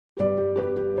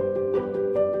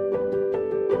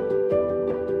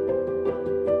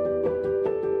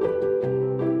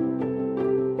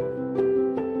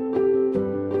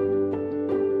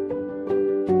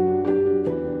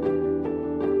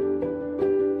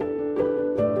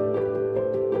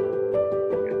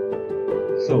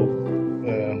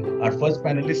Our first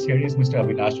panelist here is Mr.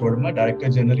 Avinash Verma, Director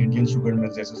General, Indian Sugar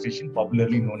Mills Association,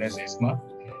 popularly known as ISMA.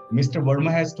 Mr. Verma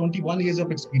has 21 years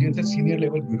of experience as senior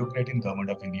level bureaucrat in Government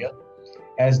of India.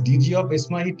 As DG of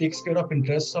ISMA, he takes care of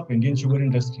interests of Indian sugar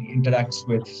industry, interacts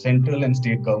with central and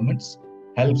state governments,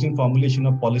 helps in formulation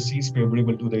of policies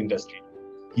favorable to the industry.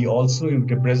 He also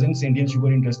represents Indian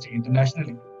sugar industry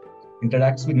internationally,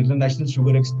 interacts with international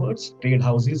sugar experts, trade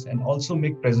houses, and also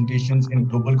make presentations in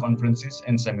global conferences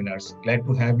and seminars. Glad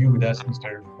to have you with us,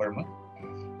 Mr. Verma.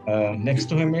 Next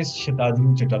to him is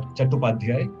Shetadru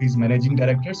Chattopadhyay. He is Managing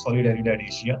Director, Solidaridad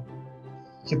Asia.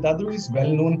 Shetadru is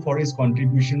well known for his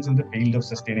contributions in the field of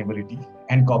sustainability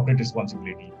and corporate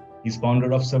responsibility. He is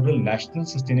founder of several national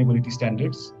sustainability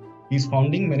standards. He is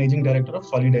founding Managing Director of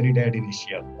Solidaridad in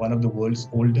Asia, one of the world's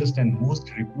oldest and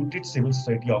most reputed civil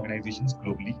society organizations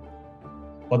globally.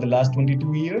 For the last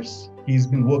 22 years, he's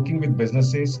been working with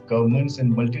businesses, governments,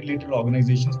 and multilateral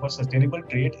organizations for sustainable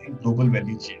trade in global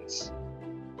value chains.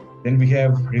 Then we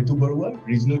have Ritu Barua,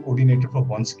 Regional Coordinator for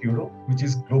Bonsecuro, which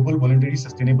is Global Voluntary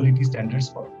Sustainability Standards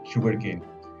for Sugarcane.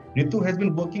 Ritu has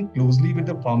been working closely with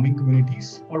the farming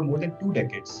communities for more than 2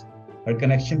 decades. Her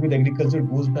connection with agriculture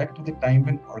goes back to the time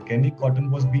when organic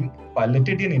cotton was being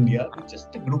piloted in India with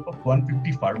just a group of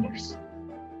 150 farmers.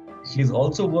 She has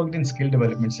also worked in skill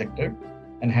development sector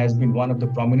and has been one of the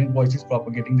prominent voices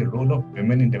propagating the role of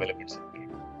women in development sector.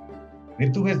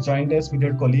 Ritu has joined us with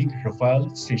her colleague Rafael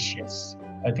Seixas.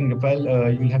 I think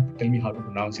Rafael, you'll have to tell me how to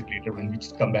pronounce it later when we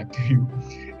just come back to you.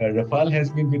 Rafael has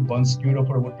been with Bonsecuro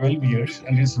for over 12 years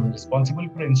and is responsible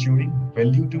for ensuring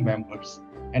value to members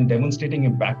and demonstrating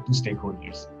impact to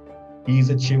stakeholders. He is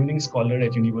a Chevening Scholar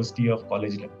at University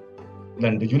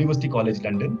College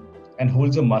London, and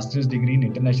holds a master's degree in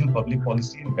international public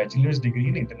policy and bachelor's degree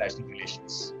in international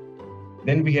relations.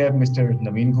 Then we have Mr.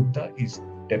 Naveen Gupta. He's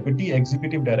Deputy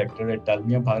Executive Director at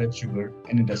Dalmia Bharat Sugar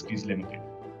and Industries Limited.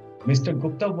 Mr.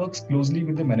 Gupta works closely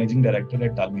with the Managing Director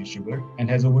at Dalmia Sugar and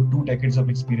has over 2 decades of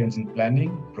experience in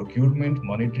planning, procurement,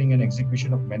 monitoring, and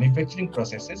execution of manufacturing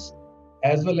processes,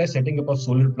 as well as setting up of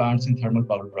solar plants and thermal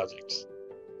power projects.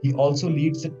 He also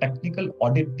leads the technical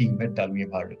audit team at Dalmia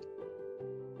Bharat.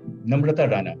 Namrata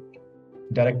Rana,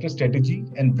 Director Strategy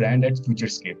and Brand at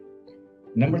Futurescape.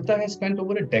 Namrata has spent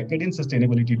over a decade in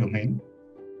sustainability domain.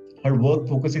 Her work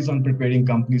focuses on preparing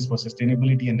companies for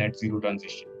sustainability and net zero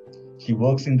transition. She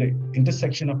works in the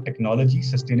intersection of technology,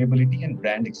 sustainability, and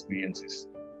brand experiences.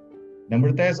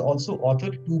 Namrata has also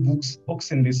authored 2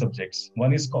 books in these subjects.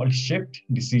 One is called Shift,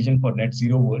 Decision for Net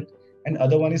Zero World, and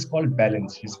other one is called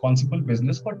Balance, Responsible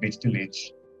Business for Digital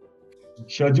Age.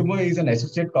 Sharjuma is an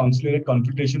Associate Counselor at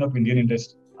Consultation of Indian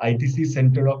Industry, ITC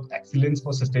Center of Excellence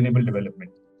for Sustainable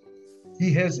Development.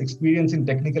 He has experience in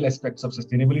technical aspects of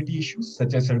sustainability issues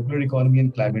such as circular economy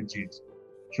and climate change.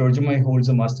 Sharjuma holds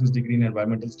a master's degree in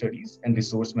environmental studies and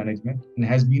resource management and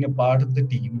has been a part of the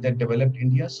team that developed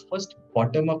India's first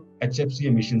bottom-up HFC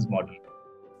emissions model.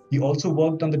 He also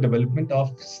worked on the development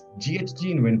of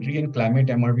GHG inventory and climate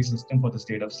MRV system for the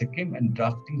state of Sikkim and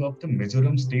drafting of the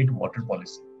Mizoram state water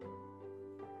policy.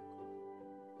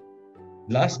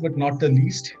 Last but not the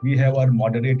least, we have our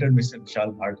moderator, Mr.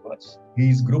 Vishal Bhardwaj. He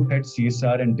is Group Head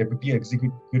CSR and Deputy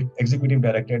Executive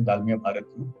Director at Dalmia Bharat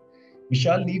Group.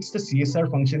 Vishal leads the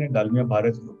CSR function at Dalmia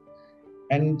Bharat Group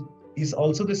and is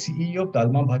also the CEO of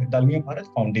Dalmia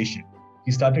Bharat Foundation.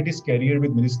 He started his career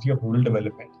with Ministry of Rural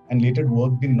Development and later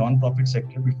worked in non-profit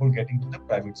sector before getting to the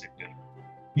private sector.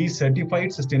 He is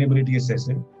certified sustainability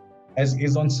assessor, as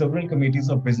is on several committees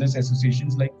of business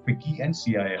associations like FICCI and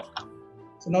CIL.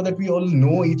 So now that we all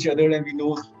know each other and we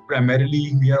know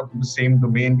primarily we are in the same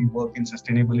domain, we work in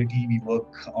sustainability, we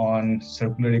work on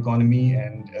circular economy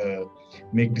and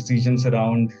make decisions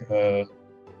around,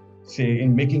 say,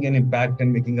 in making an impact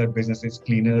and making our businesses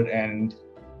cleaner and,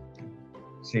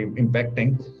 say,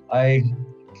 impacting. I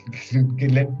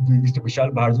can let Mr.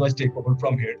 Vishal Bhardwaj take over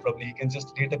from here. Probably he can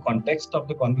just create a context of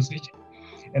the conversation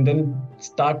and then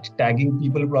start tagging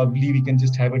people. Probably we can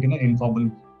just have it in an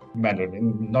informal manner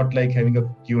and not like having a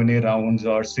Q&A rounds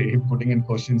or say putting in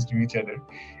questions to each other.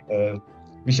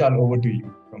 Vishal, over to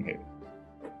you from here.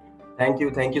 Thank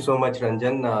you so much,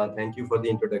 Ranjan. Thank you for the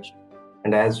introduction.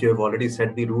 And as you have already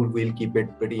set the rule, we'll keep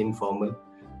it pretty informal.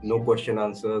 No question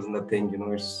answers, nothing.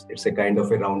 It's a kind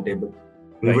of a round table.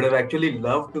 We would have actually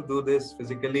loved to do this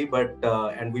physically, but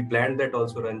and we planned that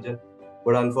also, Ranjan.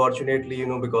 But unfortunately,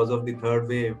 because of the third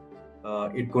wave,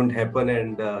 it couldn't happen.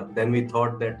 And then we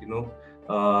thought that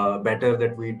better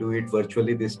that we do it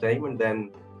virtually this time, and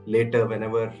then later,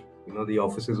 whenever the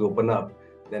offices open up,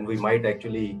 then we might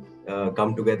actually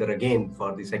come together again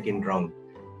for the second round.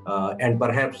 And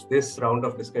perhaps this round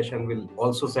of discussion will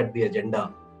also set the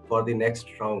agenda for the next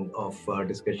round of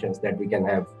discussions that we can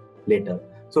have later.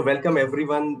 So welcome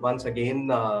everyone once again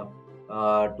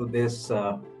to this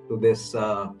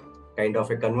kind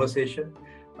of a conversation.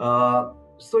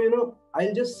 So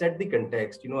I'll just set the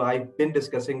context. I've been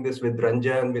discussing this with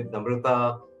Ranjan, with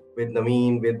Namrata, with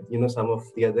Naveen, with some of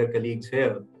the other colleagues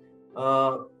here.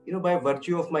 By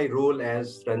virtue of my role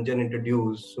as Ranjan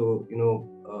introduced, so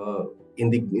in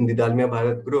the Dalmia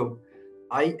Bharat group,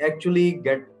 I actually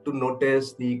get to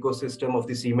notice the ecosystem of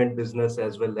the cement business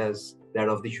as well as that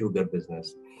of the sugar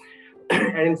business.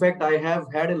 And in fact, I have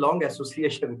had a long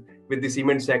association with the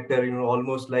cement sector,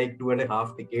 almost like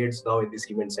 2.5 decades now in the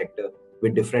cement sector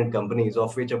with different companies,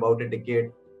 of which about a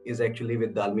decade is actually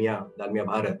with Dalmia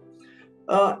Bharat.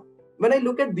 When I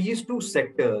look at these two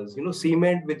sectors,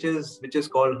 cement, which is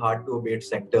called hard to abate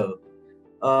sector,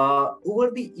 over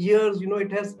the years,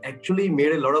 it has actually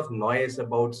made a lot of noise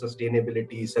about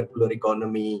sustainability, circular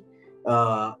economy,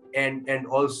 and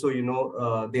also,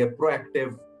 their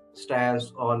proactive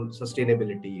stance on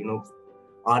sustainability.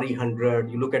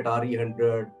 RE100, you look at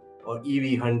RE100 or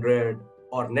EV100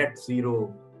 or net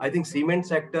zero. I think cement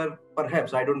sector,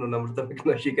 perhaps, I don't know, Namrata,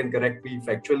 because she can correct me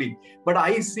factually, but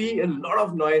I see a lot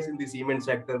of noise in the cement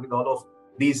sector with all of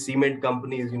these cement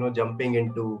companies, jumping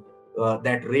into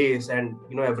that race, and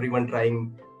everyone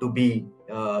trying to be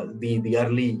the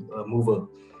early mover.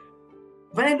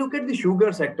 When I look at the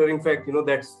sugar sector, in fact,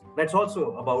 that's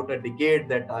also about a decade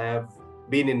that I have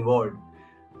been involved.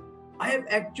 I have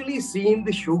actually seen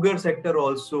the sugar sector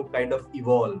also kind of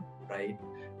evolve, right?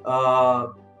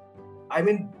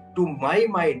 To my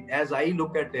mind, as I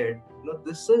look at it,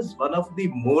 this is one of the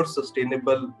more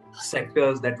sustainable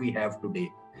sectors that we have today.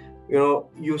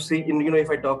 You see, if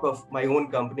I talk of my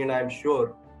own company, and I'm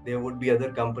sure there would be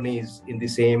other companies in the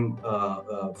same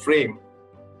frame,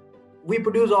 we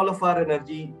produce all of our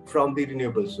energy from the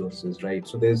renewable sources, right?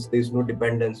 So there's no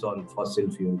dependence on fossil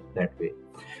fuel that way.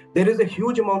 There is a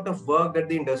huge amount of work that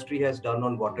the industry has done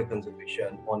on water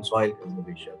conservation, on soil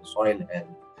conservation, soil health.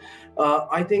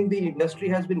 I think the industry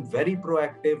has been very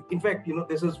proactive. In fact,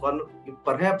 this is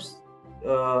perhaps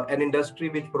an industry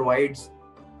which provides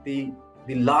the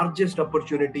largest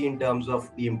opportunity in terms of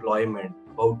the employment.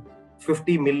 About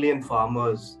 50 million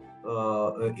farmers,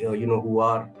 who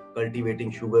are cultivating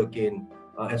sugarcane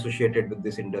associated with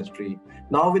this industry.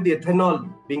 Now, with the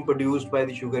ethanol being produced by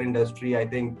the sugar industry, I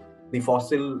think the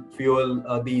fossil fuel,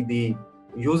 the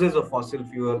uses of fossil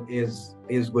fuel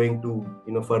is going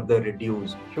to further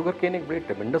reduce. Sugar cane एक बड़ी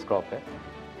ट्रेमेंडस crop है.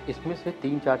 इसमें से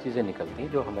 3-4 चीज़ें निकलती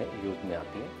हैं जो हमें यूज़ में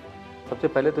आती हैं. सबसे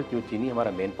पहले तो जो चीनी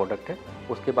हमारा मेन प्रोडक्ट है,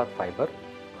 उसके बाद फाइबर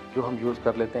जो हम यूज़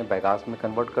कर लेते हैं, बायोगैस में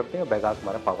कन्वर्ट करते हैं, और बायोगैस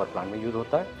हमारा पावर प्लांट में यूज़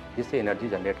होता है, जिससे एनर्जी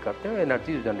जनरेट करते हैं. और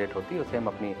एनर्जी जो जनरेट होती है उसे हम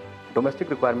अपनी डोमेस्टिक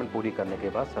रिक्वायरमेंट पूरी करने के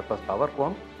बाद सरप्लस पावर को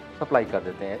हम सप्लाई कर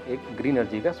देते हैं. एक ग्रीन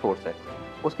एनर्जी का सोर्स है.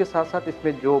 उसके साथ साथ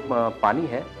इसमें जो पानी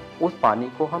है, उस पानी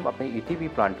को हम अपने ईटीवी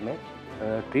प्लांट में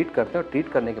ट्रीट करते हैं, और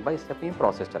ट्रीट करने के बाद इससे अपनी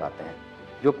प्रोसेस चलाते हैं.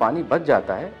 जो पानी बच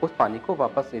जाता है उस पानी को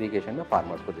वापस इरीगेशन में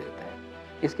फार्मर्स को दे देते हैं.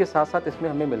 इसके साथ साथ इसमें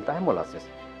हमें मिलता है मोलासिस.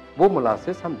 वो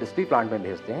मोलासिस हम डिस्टिलरी प्लांट में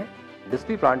भेजते हैं.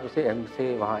 डिस्टिलरी प्लांट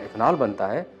से वहाँ इथेनॉल बनता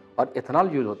है, और इथेनॉल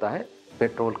यूज होता है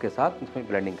पेट्रोल के साथ उसमें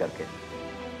ब्लेंडिंग करके.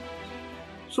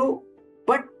 So,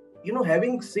 but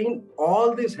having seen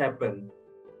all this happen,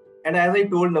 and as I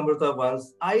told Namrata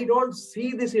once, I don't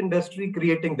see this industry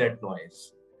creating that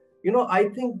noise. I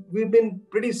think we've been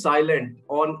pretty silent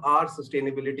on our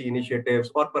sustainability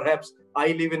initiatives, or perhaps I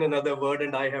live in another world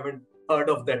and I haven't heard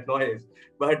of that noise.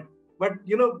 But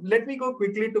let me go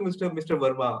quickly to Mr.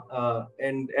 Verma,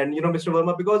 and Mr.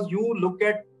 Verma, because you look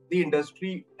at the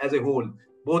industry as a whole,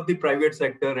 both the private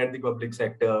sector and the public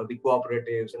sector, the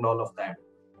cooperatives and all of that.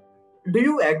 Do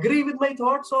you agree with my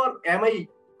thoughts, or are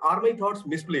my thoughts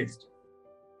misplaced?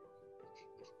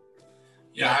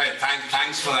 Yeah,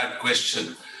 thanks for that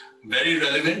question. Very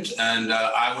relevant, and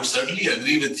I would certainly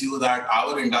agree with you that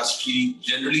our industry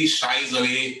generally shies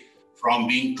away from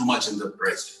being too much in the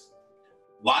press.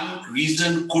 One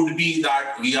reason could be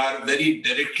that we are very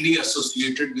directly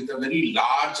associated with a very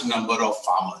large number of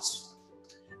farmers.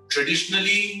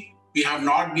 Traditionally, we have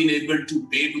not been able to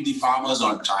pay to the farmers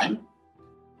on time,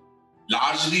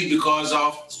 largely because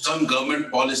of some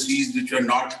government policies which were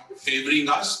not favoring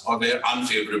us or were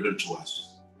unfavorable to us.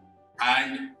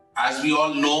 And as we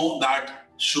all know that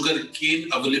sugar cane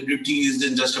availability is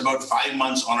in just about 5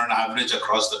 months on an average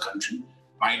across the country.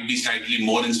 Might be slightly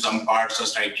more in some parts or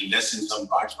slightly less in some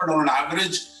parts, but on an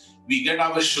average, we get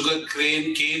our sugar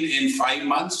cane in 5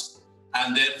 months,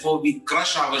 and therefore we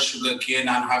crush our sugar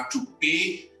cane and have to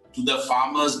pay to the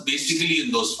farmers basically in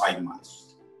those 5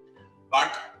 months.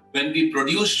 But when we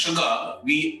produce sugar,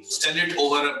 we sell it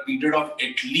over a period of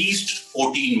at least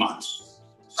 14 months.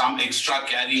 Some extra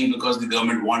carrying because the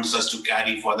government wants us to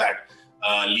carry for that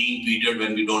lean period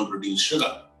when we don't produce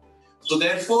sugar. So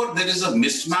therefore, there is a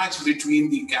mismatch between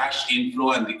the cash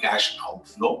inflow and the cash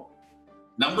outflow.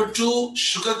 Number two,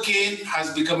 sugarcane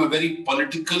has become a very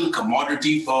political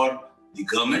commodity for the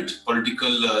government,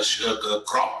 political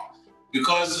crop,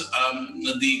 because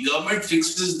the government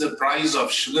fixes the price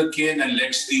of sugarcane and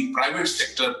lets the private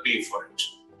sector pay for it.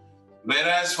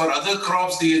 Whereas for other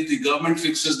crops, the government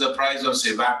fixes the price of,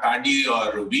 say, paddy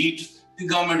or wheat. The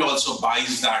government also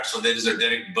buys that, so there is a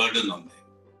direct burden on them.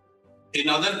 In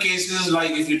other cases,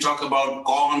 like if you talk about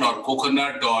corn or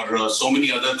coconut or so many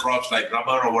other crops like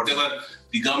rubber or whatever,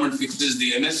 the government fixes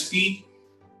the MSP.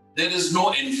 There is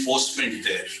no enforcement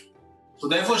there. So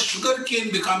therefore,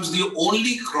 sugarcane becomes the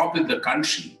only crop in the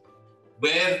country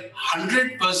where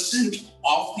 100%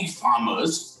 of the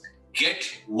farmers get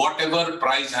whatever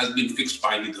price has been fixed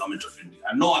by the government of India.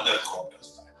 And no other crop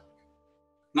does that.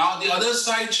 Now, the other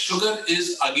side, sugar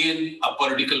is again a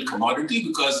political commodity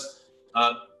because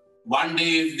one day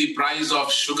if the price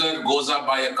of sugar goes up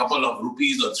by a couple of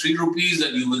rupees or 3 rupees,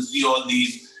 then you will see all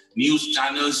these news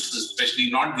channels, especially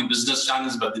not the business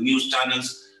channels, but the news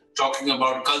channels, talking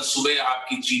about kal subah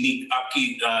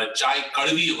aapki chai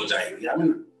kadvi ho jayegi. I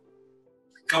mean,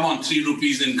 come on, 3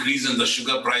 rupees increase in the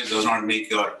sugar price does not make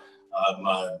your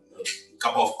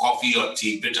cup of coffee or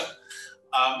tea bitter.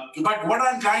 But what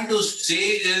I'm trying to say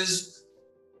is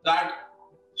that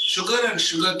sugar and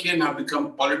sugarcane have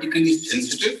become politically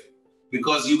sensitive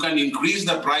because you can increase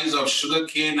the price of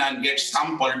sugarcane and get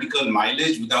some political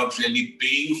mileage without really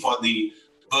paying for the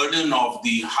burden of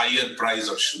the higher price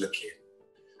of sugarcane.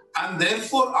 And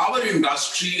therefore, our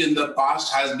industry in the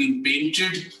past has been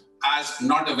painted as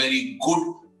not a very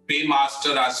good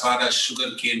paymaster as far as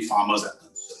sugarcane farmers are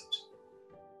concerned.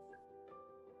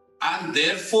 And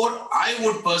therefore, I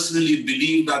would personally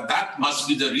believe that that must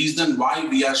be the reason why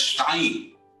we are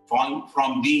shying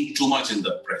from being too much in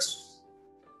the press.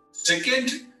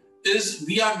 Second is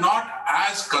we are not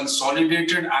as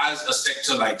consolidated as a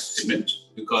sector like cement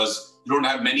because you don't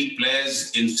have many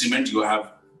players in cement. You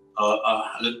have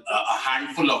a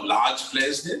handful of large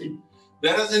players there.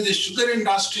 Whereas in the sugar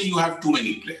industry, you have too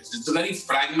many players. It's a very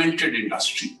fragmented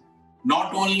industry.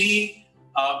 Not only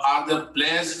are the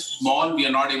players small, we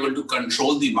are not able to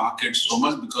control the market so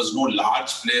much because no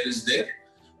large player is there.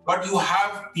 But you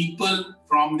have people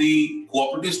from the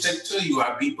cooperative sector, you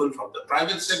have people from the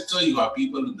private sector, you have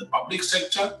people in the public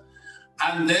sector,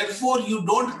 and therefore you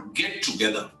don't get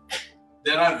together.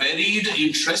 There are varied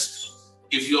interests.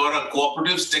 If you are a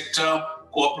cooperative sector,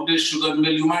 cooperative sugar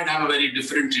mill, you might have a very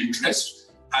different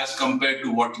interest as compared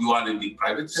to what you are in the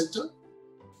private sector.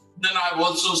 Then I've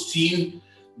also seen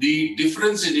the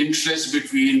difference in interest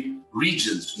between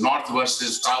regions, north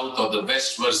versus south or the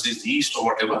west versus east or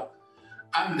whatever.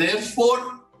 And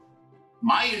therefore,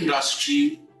 my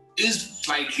industry is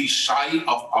slightly shy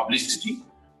of publicity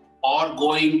or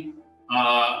going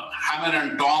hammer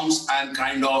and tongs and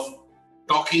kind of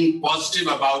talking positive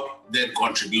about their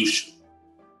contribution.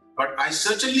 But I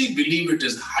certainly believe it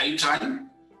is high time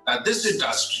that this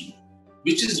industry,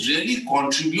 which is really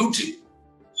contributing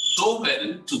so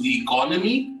well to the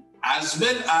economy, as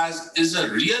well as is a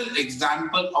real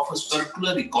example of a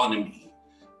circular economy,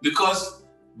 because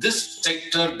this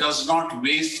sector does not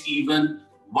waste even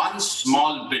one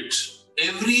small bit.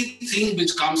 Everything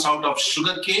which comes out of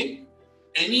sugarcane,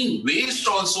 any waste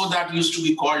also that used to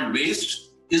be called waste,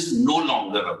 is no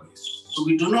longer a waste. So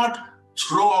we do not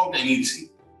throw out anything.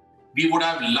 We would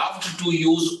have loved to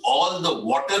use all the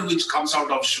water which comes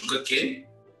out of sugarcane,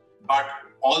 but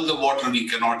all the water we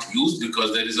cannot use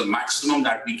because there is a maximum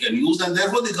that we can use, and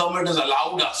therefore the government has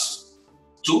allowed us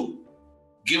to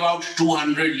give out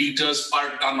 200 liters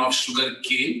per ton of sugar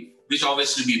cane, which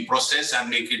obviously we process and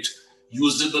make it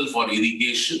usable for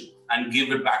irrigation and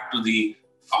give it back to the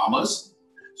farmers.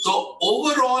 So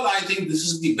overall, I think this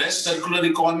is the best circular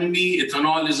economy.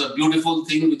 Ethanol is a beautiful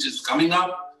thing which is coming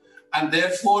up. And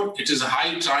therefore, it is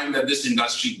high time that this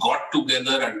industry got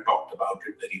together and talked about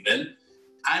it very well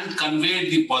and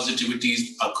conveyed the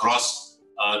positivities across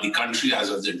the country as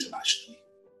well as internationally.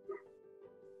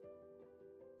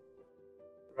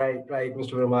 Right,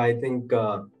 Mr. Verma. I think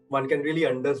one can really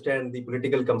understand the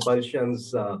political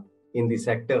compulsions in the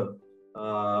sector.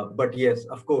 But yes,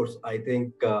 of course, I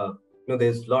think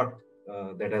there's a lot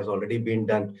that has already been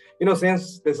done.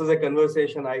 Since this is a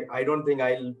conversation, I don't think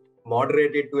I'll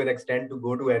moderate it to an extent to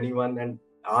go to anyone and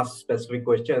ask specific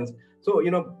questions. So,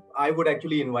 I would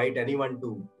actually invite anyone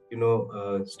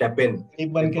to, step in.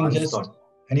 Anyone can just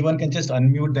anyone can just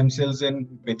unmute themselves and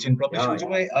pitch in. Probably,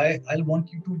 Shujamai, I'll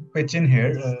want you to pitch in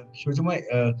here.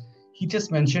 Shujamai, he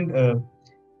just mentioned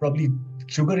probably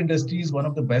sugar industry is one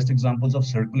of the best examples of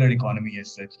circular economy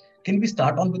as such. Can we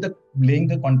start on with laying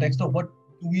the context of what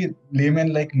do we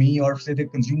laymen like me or say the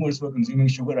consumers who are consuming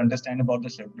sugar understand about the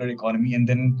circular economy, and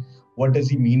then what does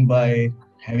he mean by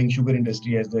having sugar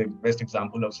industry as the best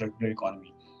example of circular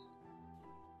economy?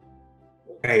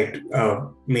 Right.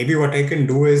 Maybe what I can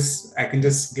do is I can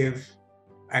just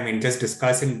just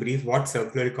discuss in brief what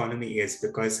circular economy is,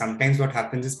 because sometimes what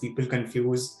happens is people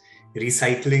confuse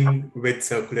recycling with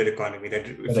circular economy, that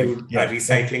if you are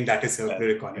recycling, that is circular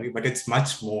economy, but it's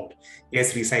much more.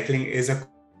 Yes, recycling is a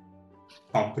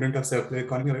component of circular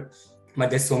economy, but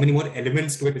there's so many more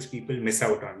elements to it which people miss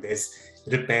out on. There's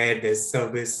repair, there's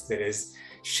service, there is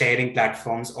sharing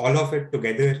platforms. All of it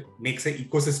together makes an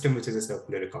ecosystem which is a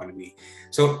circular economy.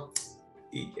 So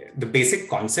the basic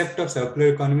concept of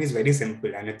circular economy is very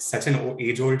simple, and it's such an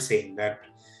age-old saying that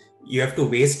you have to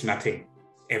waste nothing.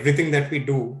 Everything that we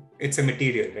do, it's a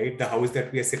material, right? The house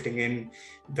that we are sitting in,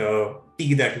 the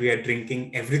tea that we are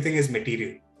drinking, everything is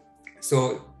material.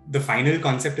 So the final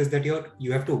concept is that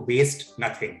you have to waste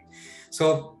nothing.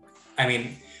 So,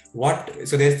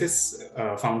 so there's this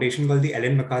foundation called the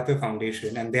Ellen MacArthur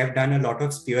Foundation, and they have done a lot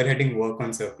of spearheading work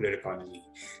on circular economy.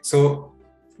 So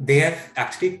they have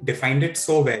actually defined it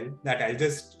so well that I'll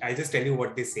just tell you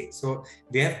what they say. So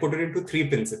they have put it into 3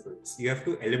 principles. You have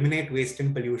to eliminate waste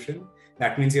and pollution.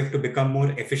 That means you have to become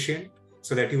more efficient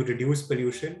so that you reduce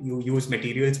pollution. You use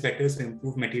materials better, so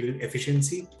improve material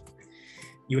efficiency.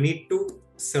 You need to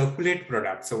circulate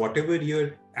products. So whatever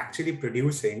you're actually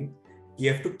producing,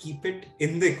 you have to keep it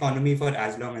in the economy for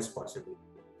as long as possible.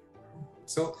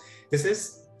 So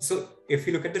if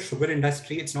you look at the sugar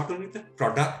industry, it's not only the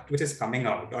product which is coming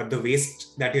out or the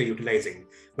waste that you're utilizing,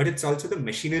 but it's also the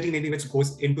machinery maybe which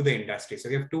goes into the industry. So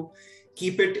you have to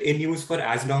keep it in use for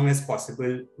as long as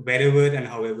possible, wherever and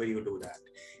however you do that.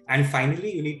 And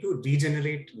finally, you need to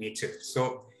regenerate nature.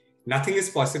 So nothing is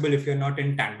possible if you're not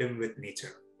in tandem with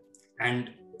nature.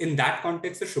 And in that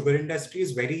context, the sugar industry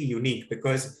is very unique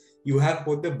because you have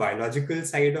both the biological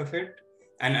side of it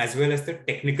and as well as the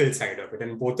technical side of it.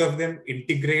 And both of them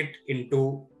integrate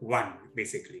into one,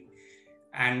 basically.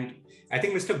 And I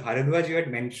think Mr. Bharadwaj, you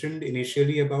had mentioned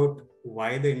initially about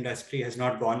why the industry has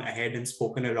not gone ahead and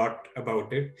spoken a lot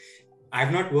about it.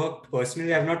 I've not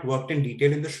worked in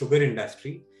detail in the sugar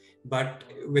industry, but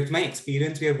with my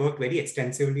experience, we have worked very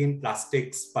extensively in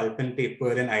plastics, pulp and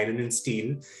paper, and iron and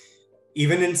steel.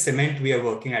 Even in cement, we are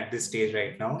working at this stage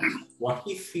right now. What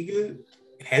we feel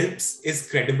helps is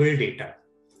credible data.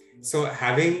 So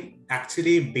having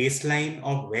actually baseline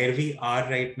of where we are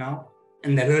right now,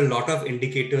 and there are a lot of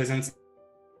indicators on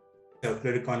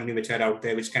circular economy which are out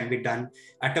there, which can be done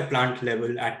at a plant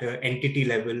level, at an entity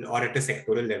level, or at a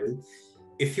sectoral level.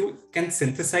 If you can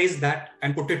synthesize that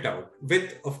and put it out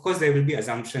with, of course, there will be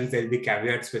assumptions, there will be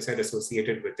caveats which are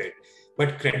associated with it,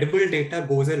 but credible data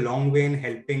goes a long way in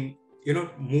helping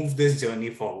move this journey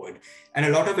forward. And a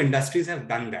lot of industries have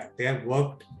done that. They have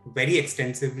worked very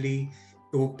extensively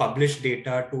to publish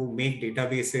data, to make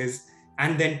databases,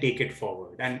 and then take it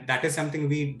forward. And that is something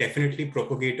we definitely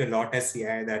propagate a lot as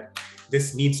CI, that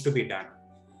this needs to be done.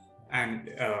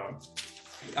 And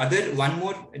I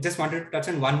just wanted to touch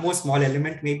on one more small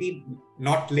element, maybe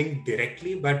not linked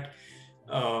directly, but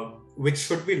which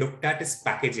should be looked at is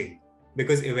packaging.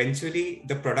 Because eventually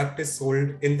the product is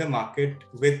sold in the market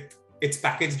it's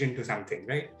packaged into something,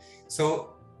 right?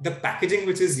 So the packaging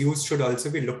which is used should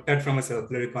also be looked at from a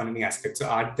circular economy aspect. So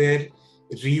are there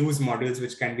reuse models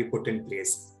which can be put in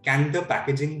place? Can the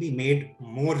packaging be made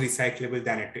more recyclable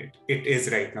than it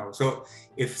is right now? So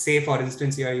if, say, for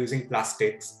instance, you are using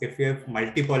plastics, if you have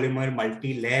multi-polymer,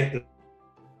 multi-layer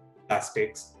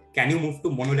plastics, can you move to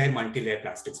monolayer, multi-layer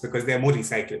plastics? Because they are more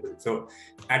recyclable. So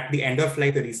at the end of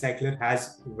life, the recycler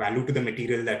has value to the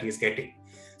material that he's getting.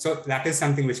 So that is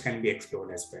something which can be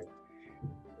explored as well.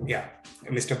 Yeah,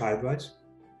 Mr. Bharadwaj.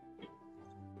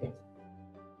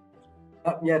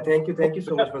 Thank you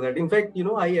so much for that. In fact,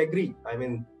 I agree.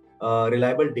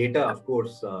 Reliable data, of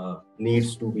course,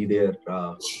 needs to be there,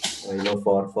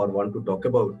 for one to talk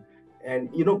about. And,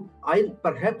 I'll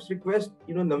perhaps request,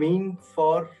 Naveen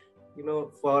for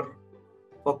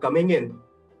coming in.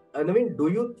 Naveen, do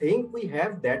you think we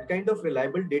have that kind of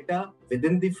reliable data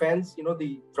within the fence,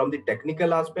 from the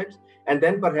technical aspects, and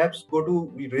then perhaps go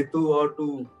to Ritu or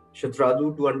to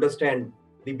Shatradu to understand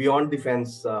the beyond the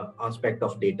fence aspect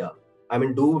of data?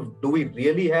 Do we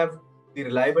really have the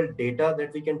reliable data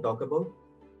that we can talk about?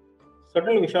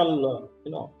 Certainly, Vishal,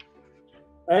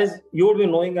 As you would be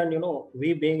knowing, and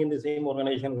we being in the same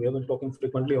organization, we have been talking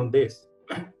frequently on this.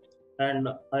 And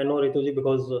I know Rituji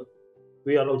because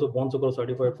we are also Born Sucro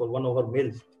certified for one of our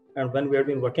mills. And when we have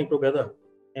been working together,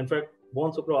 in fact,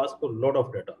 Born Sucro asks for a lot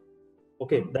of data.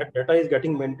 Okay, that data is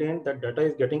getting maintained, that data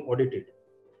is getting audited.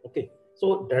 Okay,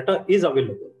 so data is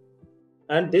available.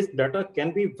 And this data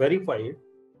can be verified.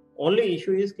 Only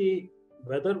issue is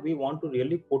whether we want to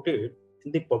really put it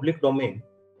in the public domain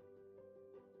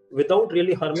without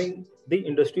really harming the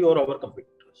industry or our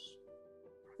competitors.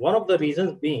 One of the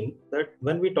reasons being that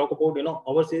when we talk about,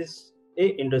 ours is a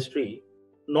industry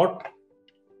not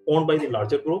owned by the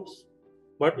larger groups,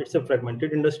 but it's a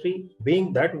fragmented industry.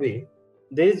 Being that way,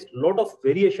 there is a lot of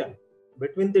variation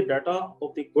between the data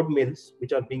of the good mills,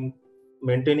 which are being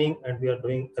maintaining and we are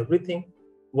doing everything,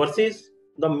 versus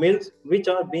the mills which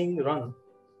are being run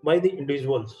by the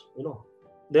individuals.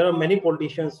 There are many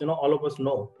politicians, all of us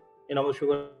know, in our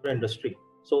sugar industry.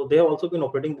 So they have also been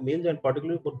operating the mills, and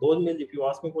particularly for those mills, if you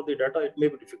ask me for the data, it may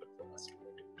be difficult for us to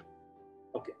get it.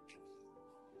 Okay.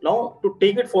 Now, to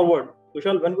take it forward,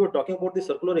 Vishal, when we were talking about the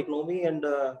circular economy and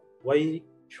why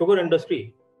sugar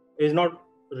industry is not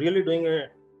really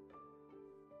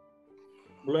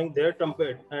blowing their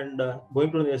trumpet and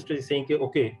going to the industry saying,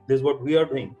 okay, this is what we are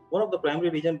doing. One of the primary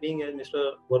reasons being, as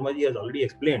Mr. Vermaji has already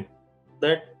explained,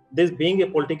 that this being a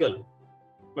political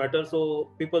matter, so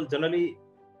people generally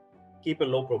keep a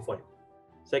low profile.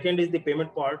 Second is the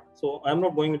payment part, so I'm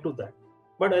not going into that.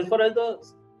 But as far as the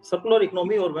circular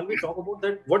economy, or when we talk about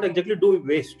that, what exactly do we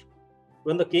waste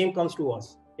when the cane comes to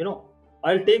us?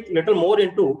 I'll take little more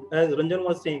into, as Ranjan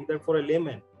was saying, that for a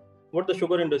layman, what the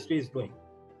sugar industry is doing.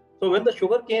 So when the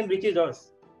sugar cane reaches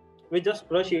us, we just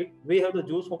crush it. We have the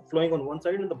juice flowing on one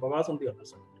side and the bagasse on the other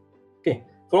side. Okay.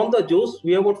 From the juice,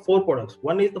 we have got 4 products.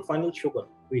 One is the final sugar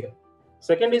we have.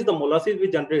 Second is the molasses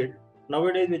we generate.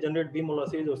 Nowadays, we generate B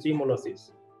molasses or C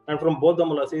molasses. And from both the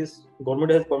molasses,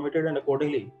 government has permitted, and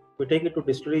accordingly, we take it to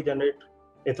distillery, generate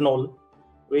ethanol.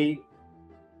 We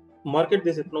market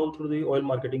this ethanol through the oil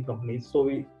marketing companies. So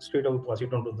we straight away pass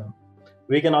it on to them.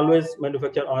 We can always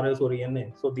manufacture RS or ENA.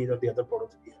 So these are the other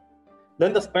products we have.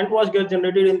 Then the spent wash gets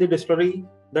generated in the distillery.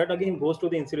 That again goes to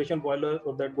the incineration boiler,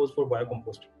 or that goes for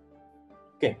biocomposting.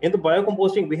 Okay. In the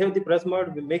biocomposting, we have the press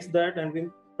mud, we mix that, and we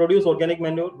produce organic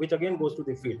manure, which again goes to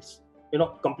the fields,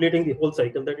 completing the whole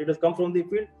cycle that it has come from the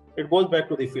field, it goes back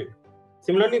to the field.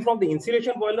 Similarly, from the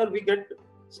incineration boiler, we get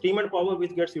steam and power,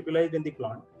 which gets utilized in the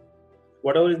plant.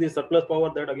 Whatever is the surplus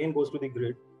power, that again goes to the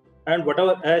grid. And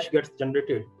whatever ash gets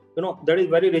generated, that is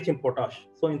very rich in potash.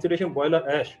 So incineration boiler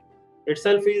ash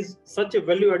itself is such a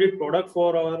value-added product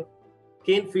for our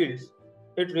cane fields.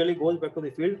 It really goes back to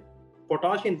the field.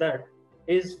 Potash in that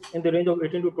is in the range of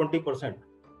 18 to 20%,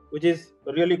 which is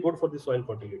really good for the soil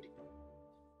fertility.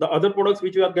 The other products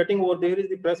which we are getting over there is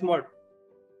the press mud,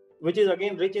 which is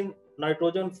again rich in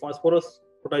nitrogen, phosphorus,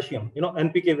 potassium.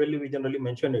 NPK value, we generally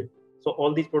mention it. So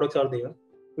all these products are there.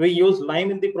 We use lime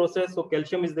in the process, so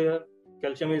calcium is there.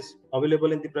 Calcium is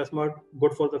available in the press mud,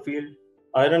 good for the field.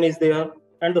 Iron is there,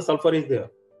 and the sulfur is there.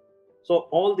 So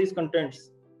all these contents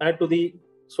add to the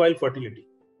soil fertility.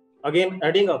 Again,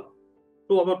 adding up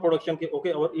to our production,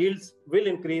 okay, our yields will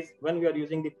increase when we are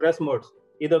using the press muds,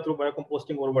 either through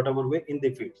biocomposting or whatever way in the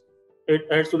fields. It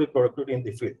adds to the productivity in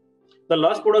the field. The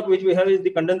last product which we have is the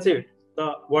condensate,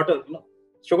 the water.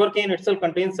 Sugarcane itself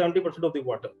contains 70% of the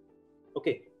water.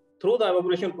 Okay, through the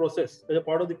evaporation process, as a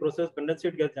part of the process,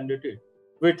 condensate gets generated.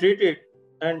 We treat it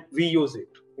and we use it.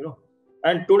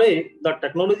 And today the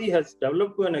technology has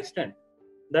developed to an extent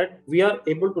that we are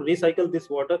able to recycle this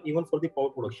water even for the power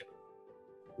production.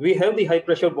 We have the high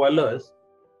pressure boilers,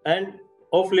 and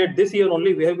of late this year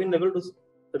only we have been able to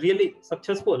really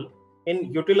successful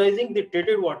in utilizing the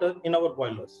treated water in our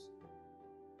boilers.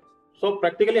 So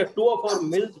practically at 2 of our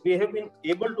mills, we have been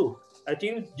able to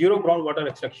achieve zero groundwater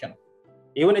extraction.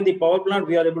 Even in the power plant,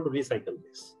 we are able to recycle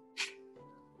this.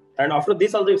 And after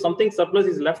this also, if something surplus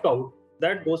is left out,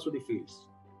 that goes to the fields.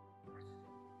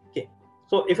 Okay.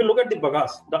 So if you look at the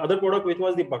bagasse, the other product which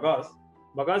was the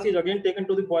bagasse is again taken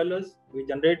to the boilers. We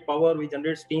generate power, we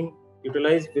generate steam,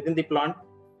 utilized within the plant.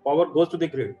 Power goes to the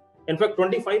grid. In fact,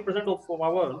 25% of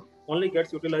power only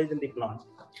gets utilized in the plant,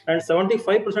 and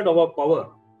 75% of our power,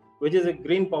 which is a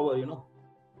green power,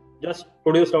 just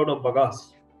produced out of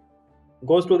bagasse,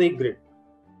 goes to the grid.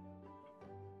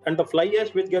 And the fly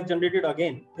ash which gets generated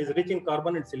again is rich in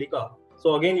carbon and silica,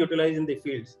 so again utilized in the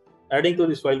fields, adding to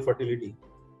the soil fertility.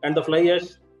 And the fly ash,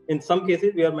 in some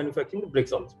cases, we are manufacturing the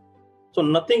bricks also. So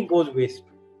nothing goes waste.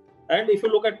 And if you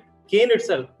look at cane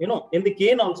itself, in the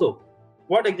cane also,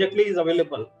 what exactly is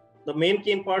available? The main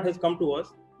cane part has come to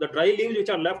us. The dry leaves which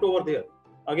are left over there,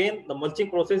 Again, the mulching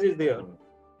process is there,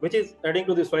 which is adding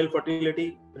to the soil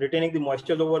fertility, retaining the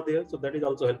moisture over there. So that is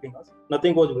also helping us.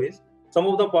 Nothing goes waste. Some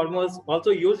of the farmers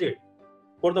also use it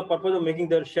for the purpose of making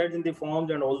their sheds in the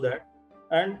farms and all that.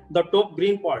 And the top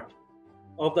green part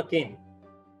of the cane,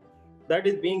 that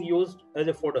is being used as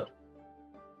a fodder.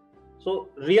 So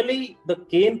really the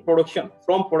cane production,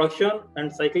 from production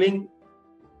and cycling,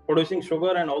 producing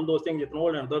sugar and all those things,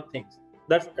 ethanol and other things,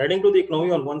 that's adding to the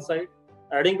economy on one side,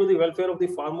 adding to the welfare of the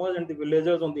farmers and the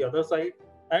villagers on the other side,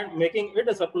 and making it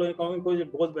a circular economy because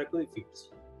it goes back to the fields.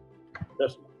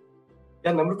 That's all.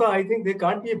 Yeah, Namrata, I think there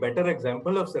can't be a better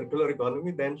example of circular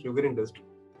economy than sugar industry.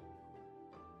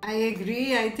 I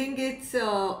agree. I think it's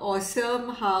awesome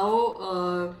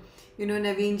how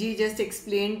Naveen ji just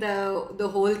explained the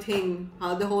whole thing,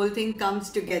 how the whole thing comes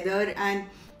together and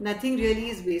nothing really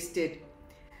is wasted.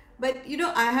 But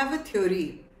I have a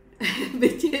theory,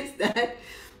 which is that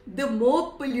the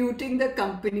more polluting the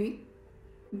company,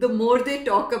 the more they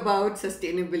talk about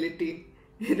sustainability,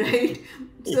 right?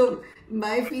 So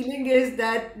my feeling is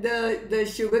that the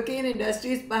sugarcane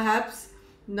industry is perhaps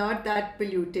not that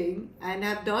polluting and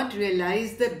have not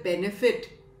realized the benefit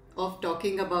of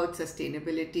talking about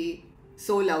sustainability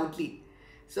so loudly.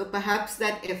 So perhaps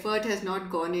that effort has not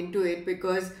gone into it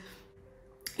because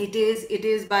it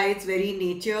is by its very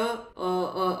nature,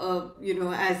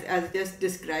 as just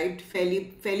described,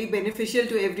 fairly beneficial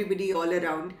to everybody all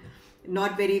around,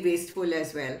 not very wasteful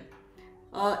as well.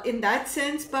 In that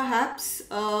sense, perhaps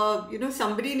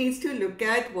somebody needs to look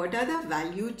at what are the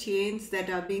value chains that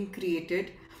are being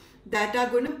created that are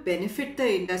going to benefit the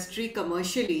industry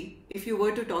commercially if you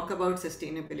were to talk about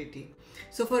sustainability.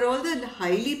 So for all the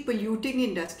highly polluting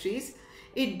industries,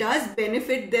 it does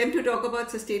benefit them to talk about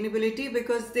sustainability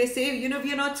because they say,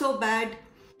 we are not so bad.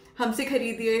 Humse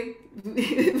khareediye.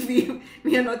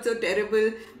 We are not so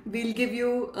terrible. We'll give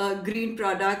you green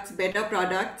products, better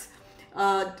products,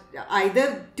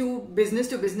 either to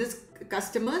business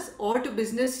customers or to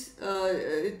business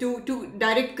to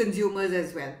direct consumers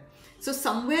as well. So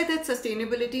somewhere that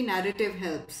sustainability narrative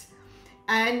helps.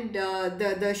 And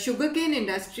the sugarcane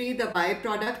industry, the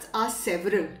byproducts are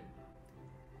several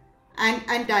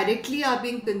and directly are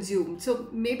being consumed. So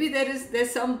maybe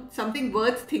there's something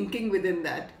worth thinking within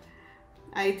that.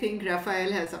 I think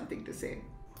Raphael has something to say.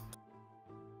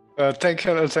 Thank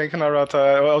you, Narata.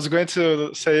 I was going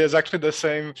to say exactly the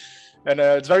same. And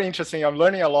it's very interesting. I'm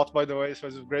learning a lot, by the way, so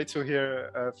it's great to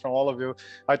hear from all of you.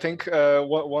 I think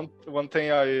one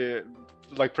thing I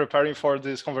like preparing for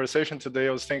this conversation today,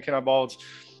 I was thinking about,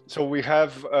 so we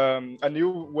have a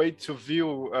new way to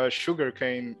view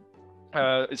sugarcane.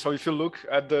 So if you look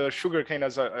at the sugarcane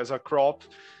as a crop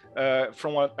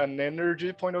from an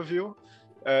energy point of view,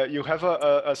 you have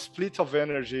a split of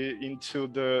energy into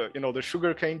the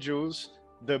sugarcane juice,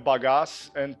 the bagasse,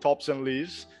 and tops and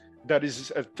leaves. That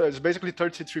is basically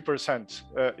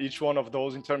 33% each one of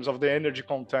those in terms of the energy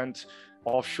content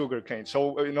of sugarcane.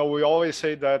 So we always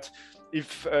say that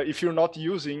if you're not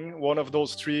using one of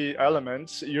those three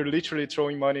elements, you're literally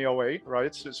throwing money away,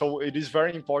 right? So it is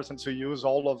very important to use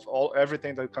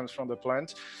everything that comes from the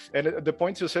plant. And the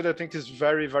point you said, I think, is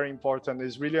very, very important.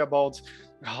 Is really about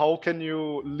how can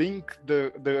you link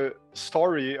the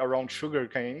story around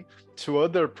sugarcane to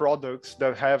other products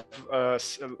that have a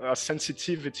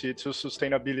sensitivity to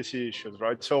sustainability issues,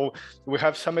 right? So we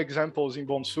have some examples in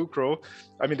Bon Sucro.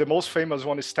 I mean, the most famous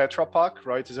one is Tetra Pak,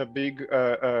 right? It's a big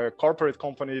corporate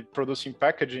company producing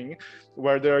packaging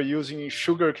where they're using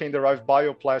sugarcane-derived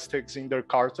bioplastics in their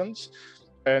cartons.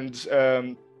 And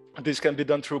this can be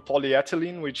done through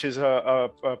polyethylene, which is a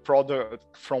product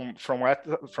from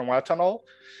ethanol.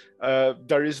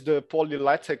 There is the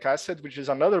polylactic acid, which is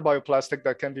another bioplastic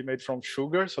that can be made from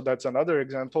sugar. So that's another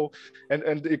example.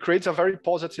 And it creates a very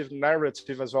positive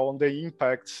narrative as well on the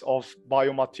impacts of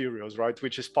biomaterials, right?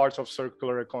 Which is part of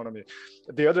circular economy.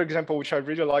 The other example, which I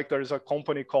really like, there is a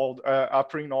company called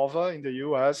Aprinova in the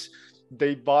US.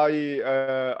 They buy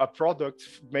a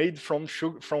product made from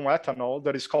ethanol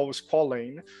that is called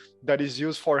squalane, that is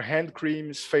used for hand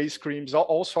creams, face creams,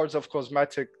 all sorts of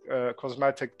cosmetic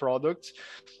products.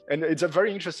 And it's a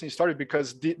very interesting story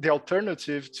because the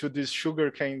alternative to this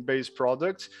sugarcane-based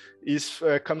product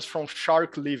comes from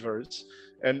shark livers.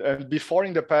 And before,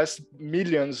 in the past,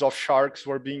 millions of sharks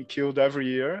were being killed every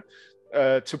year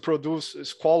to produce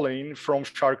squalane from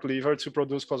shark liver to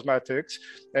produce cosmetics.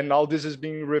 And now this is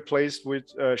being replaced with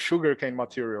sugarcane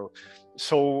material.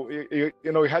 So, it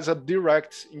has a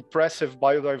direct, impressive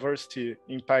biodiversity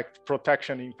impact,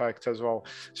 protection impact as well.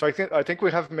 So I think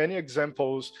we have many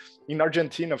examples. In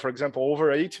Argentina, for example,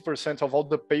 over 80% of all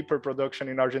the paper production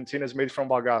in Argentina is made from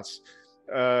bagasse.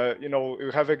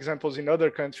 You have examples in other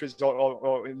countries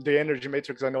or in the energy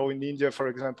matrix. I know in India, for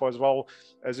example, as well,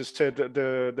 as you said,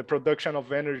 the production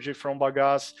of energy from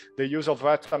bagasse, the use of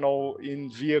ethanol in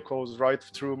vehicles, right,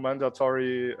 through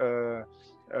mandatory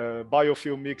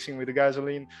biofuel mixing with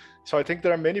gasoline. So I think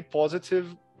there are many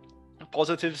positive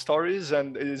stories,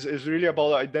 and it's really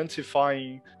about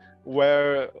identifying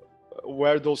where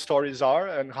those stories are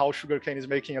and how sugarcane is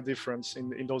making a difference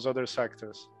in those other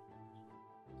sectors.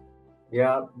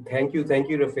 Yeah, thank you,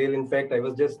 Rafael. In fact, I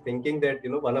was just thinking that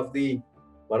one of the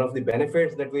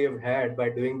benefits that we have had by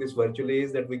doing this virtually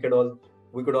is that we could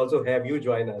also have you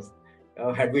join us.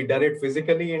 Had we done it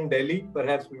physically in Delhi,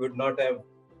 perhaps we would not have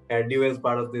had you as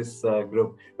part of this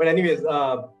group. But anyways,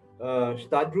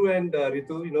 Shtadru and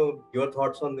Ritu, your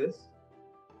thoughts on this?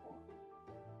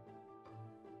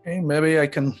 Okay, maybe I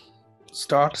can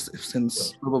start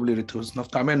since probably Ritu is not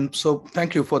coming. So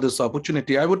thank you for this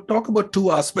opportunity. I would talk about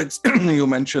two aspects you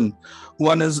mentioned.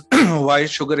 One is why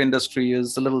sugar industry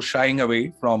is a little shying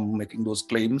away from making those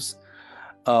claims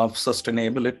of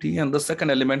sustainability. And the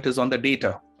second element is on the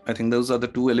data. I think those are the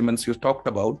two elements you've talked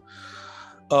about.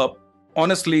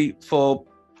 Honestly, for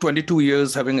 22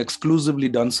 years, having exclusively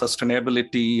done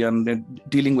sustainability and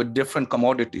dealing with different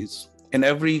commodities, in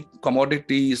every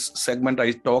commodities segment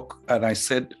I talk and I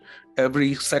said,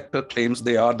 every sector claims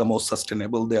they are the most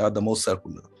sustainable, they are the most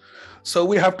circular. So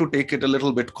we have to take it a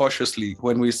little bit cautiously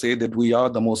when we say that we are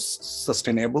the most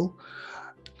sustainable.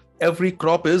 Every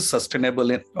crop is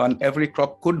sustainable and every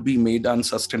crop could be made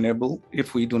unsustainable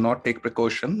if we do not take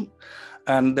precaution.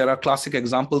 And there are classic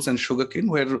examples in sugarcane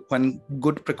where when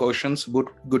good precautions,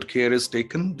 good care is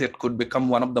taken, that could become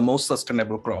one of the most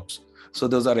sustainable crops. So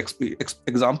those are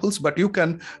examples, but you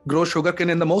can grow sugarcane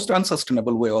in the most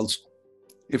unsustainable way also,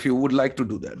 if you would like to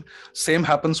do that. Same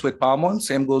happens with palm oil,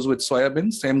 same goes with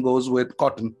soybean, same goes with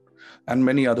cotton and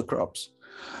many other crops.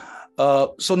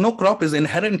 So no crop is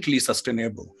inherently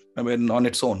sustainable, on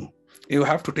its own. You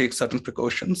have to take certain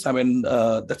precautions.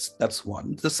 That's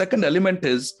one. The second element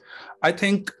is, I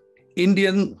think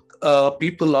Indian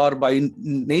people are by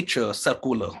nature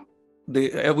circular.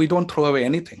 We don't throw away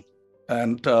anything,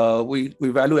 and we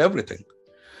value everything.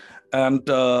 And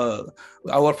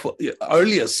our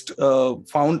earliest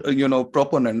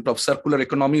proponent of circular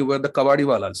economy were the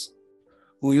Kawadiwalas,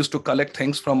 who used to collect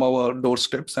things from our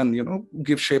doorsteps and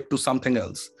give shape to something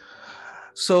else.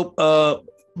 So,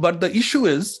 but the issue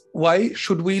is, why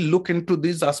should we look into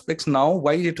these aspects now?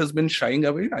 Why it has been shying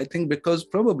away? I think because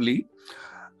probably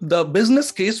the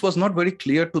business case was not very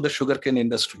clear to the sugarcane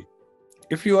industry.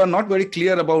 If you are not very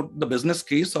clear about the business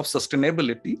case of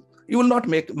sustainability, you will not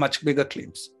make much bigger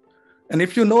claims. And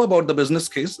if you know about the business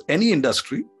case, any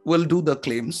industry will do the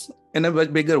claims in a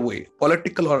bigger way.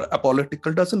 Political or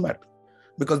apolitical doesn't matter,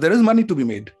 because there is money to be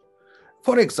made.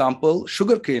 For example,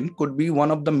 sugarcane could be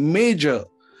one of the major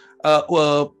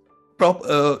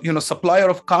supplier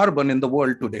of carbon in the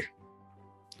world today.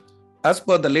 As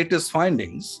per the latest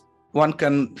findings, one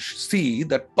can see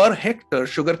that per hectare,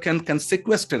 sugarcane can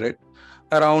sequester it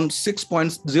around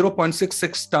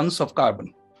 0.66 tons of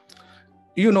carbon.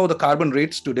 The carbon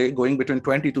rates today going between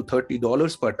 $20 to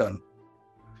 $30 per ton.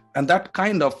 And that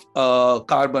kind of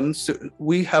carbon,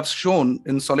 we have shown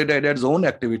in Solidaridad's own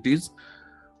activities,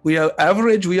 we are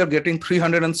getting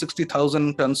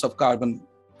 360,000 tons of carbon,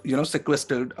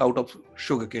 sequestered out of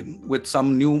sugarcane. With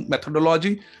some new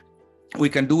methodology, we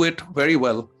can do it very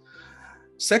well.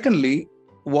 Secondly,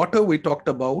 water we talked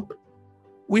about.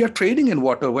 We are trading in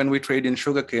water when we trade in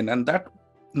sugarcane, and that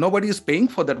nobody is paying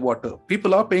for that water.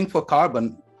 People are paying for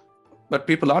carbon, but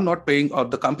people are not paying, or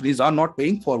the companies are not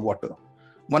paying for water.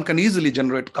 One can easily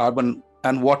generate carbon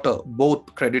and water,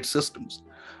 both credit systems.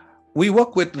 We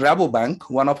work with Rabobank,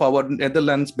 one of our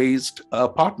Netherlands-based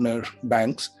partner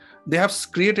banks. They have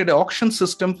created an auction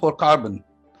system for carbon,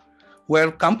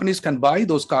 where companies can buy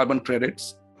those carbon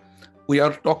credits. We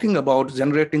are talking about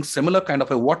generating similar kind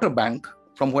of a water bank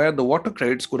from where the water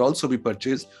credits could also be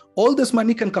purchased. All this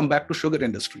money can come back to sugar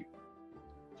industry.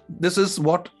 This is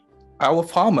what our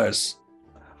farmers,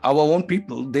 our own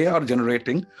people, they are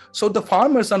generating. So the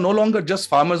farmers are no longer just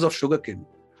farmers of sugarcane.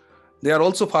 They are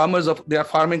also they are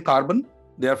farming carbon,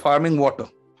 they are farming water.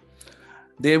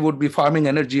 They would be farming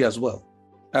energy as well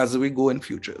as we go in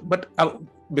future. But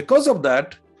because of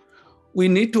that, we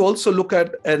need to also look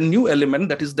at a new element,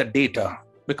 that is the data,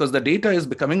 because the data is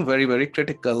becoming very, very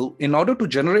critical. In order to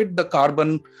generate the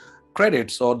carbon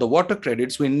credits or the water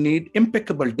credits, we need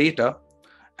impeccable data,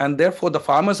 and therefore the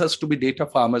farmers has to be data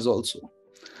farmers also.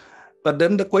 But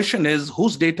then the question is,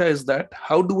 whose data is that?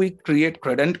 How do we create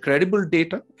credible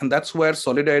data? And that's where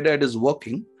Solidaridad is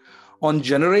working on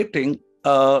generating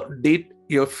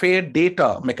your fair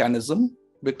data mechanism,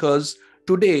 because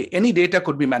today any data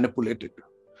could be manipulated.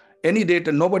 Any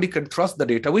data, nobody can trust the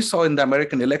data. We saw in the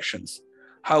American elections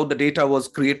how the data was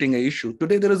creating an issue.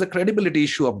 Today, there is a credibility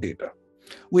issue of data.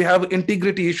 We have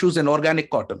integrity issues in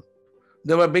organic cotton.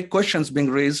 There were big questions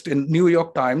being raised in New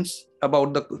York Times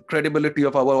about the credibility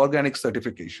of our organic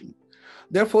certification.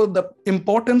 Therefore, the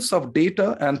importance of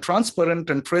data and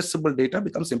transparent and traceable data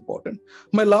becomes important.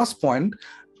 My last point,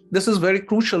 this is very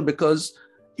crucial because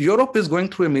Europe is going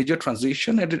through a major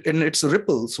transition, and its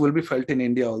ripples will be felt in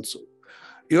India also.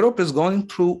 Europe is going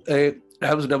through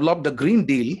has developed the Green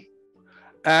Deal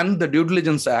and the Due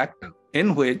Diligence Act,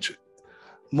 in which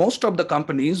most of the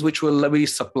companies which will be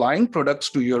supplying products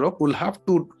to Europe will have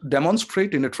to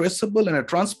demonstrate in a traceable and a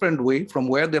transparent way from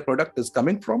where their product is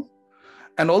coming from,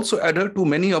 and also adhere to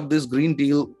many of these Green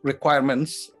Deal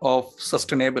requirements of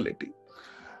sustainability.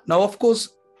 Now, of course,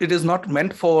 it is not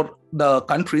meant for the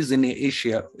countries in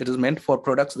Asia. It is meant for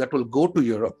products that will go to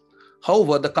Europe.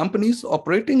 However, the companies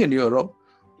operating in Europe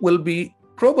will be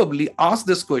probably asked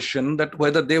this question, that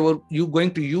whether you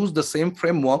going to use the same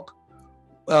framework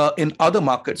in other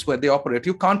markets where they operate.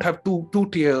 You can't have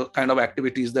two-tier kind of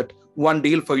activities, that one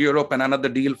deal for Europe and another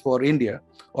deal for India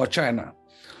or China.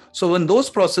 So in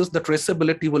those processes, the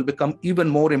traceability will become even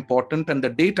more important, and the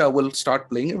data will start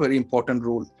playing a very important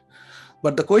role.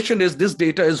 But the question is, this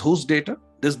data is whose data?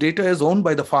 This data is owned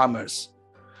by the farmers.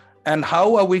 And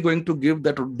how are we going to give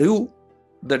that due?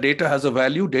 The data has a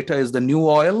value. Data is the new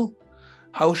oil.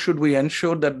 How should we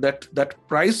ensure that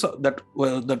price, that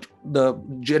the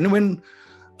genuine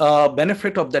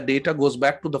benefit of that data goes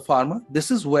back to the farmer? This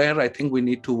is where I think we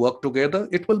need to work together.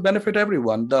 It will benefit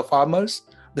everyone: the farmers,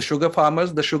 the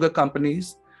sugar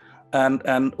companies,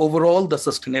 and overall the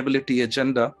sustainability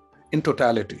agenda in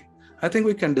totality. I think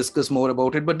we can discuss more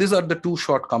about it, but these are the two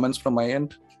short comments from my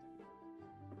end.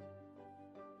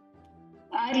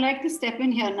 I'd like to step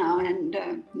in here now,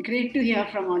 and great to hear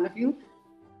from all of you.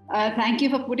 Thank you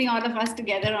for putting all of us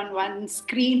together on one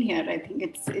screen here. I think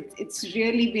it's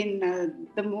really been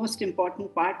the most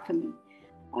important part for me.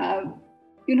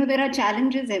 There are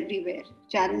challenges everywhere,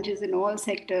 challenges in all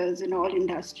sectors, in all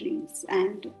industries.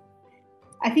 And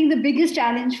I think the biggest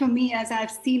challenge for me, as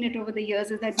I've seen it over the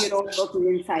years, is that we're all working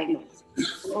in silos.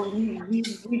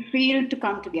 We fail to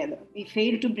come together. We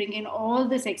fail to bring in all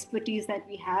this expertise that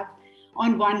we have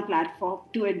on one platform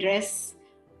to address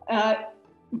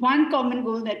one common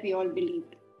goal that we all believe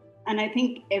in. And I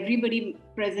think everybody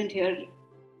present here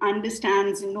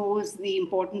understands, knows the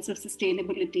importance of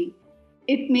sustainability.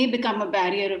 It may become a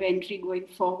barrier of entry going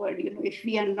forward. If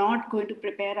we are not going to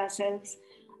prepare ourselves,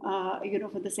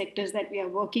 for the sectors that we are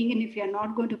working in, if we are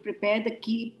not going to prepare the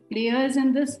key players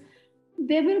in this,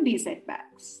 there will be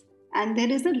setbacks. And there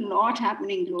is a lot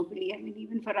happening globally. I mean,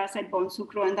 even for us at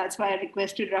Bonsucro, and that's why I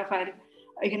requested Rafael,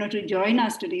 to join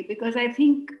us today, because I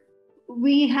think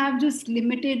we have just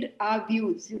limited our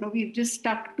views. We've just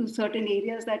stuck to certain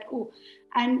areas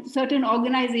and certain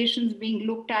organizations being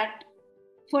looked at.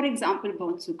 For example,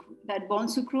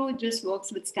 Bonsucro just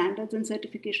works with standards and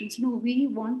certifications. No, we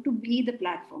want to be the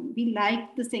platform. We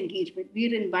like this engagement.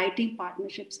 We're inviting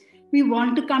partnerships. We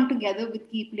want to come together with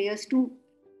key players to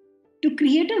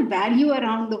create a value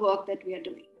around the work that we are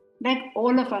doing, like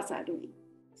all of us are doing.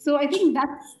 So I think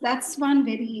that's one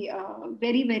very,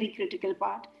 very, very critical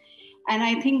part. And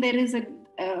I think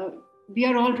we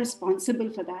are all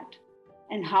responsible for that.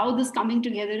 And how this coming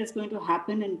together is going to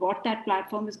happen and what that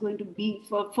platform is going to be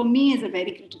for me is a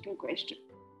very critical question.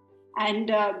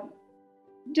 And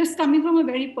just coming from a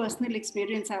very personal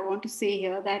experience, I want to say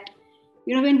here that,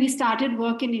 when we started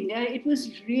work in India, it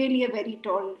was really a very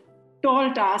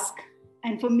tall task.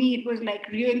 And for me, it was like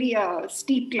really a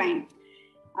steep climb.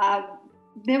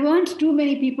 There weren't too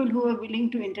many people who were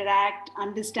willing to interact,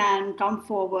 understand, come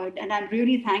forward. And I'm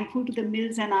really thankful to the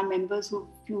mills and our members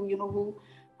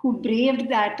who braved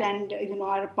that and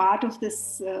are a part of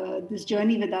this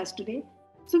journey with us today.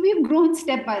 So we've grown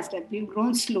step by step. We've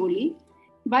grown slowly,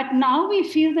 but now we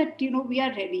feel that we are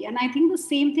ready. And I think the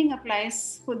same thing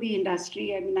applies for the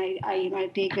industry. I mean,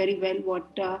 I take very well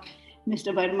what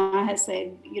Mr. Verma has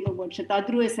said, what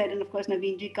Shatadru has said, and of course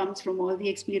Naveenji comes from all the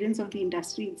experience of the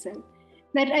industry itself.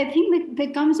 That I think that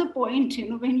there comes a point,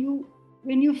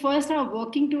 when you first are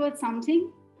working towards something,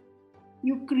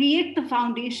 you create the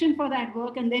foundation for that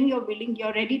work, and then you're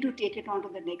ready to take it on to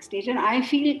the next stage. And I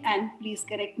feel, and please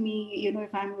correct me,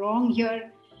 if I'm wrong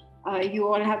here, you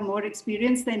all have more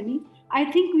experience than me. I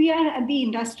think the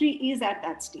industry is at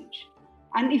that stage.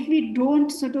 And if we don't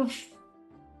sort of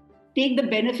take the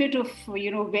benefit of,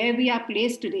 where we are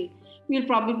placed today, we'll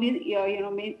probably,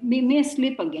 may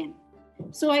slip again.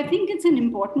 So I think it's an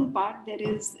important part. There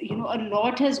is, a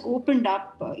lot has opened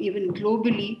up even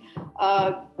globally.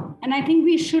 And I think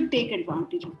we should take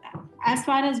advantage of that. As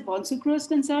far as Bonsucro is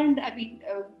concerned, I mean,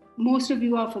 most of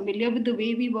you are familiar with the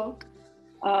way we work.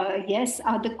 Yes,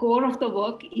 the core of the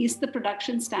work is the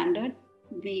production standard.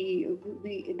 We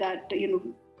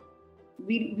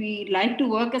like to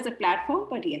work as a platform,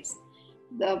 but yes,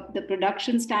 the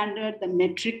production standard, the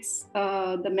metrics,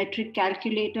 the metric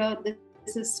calculator,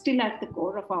 this is still at the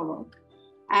core of our work.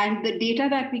 And the data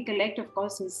that we collect, of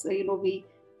course, is,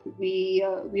 we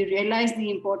realize the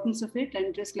importance of it.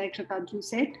 And just like Shatadshu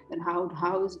said, that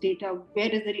how is data, where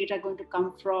is the data going to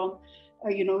come from?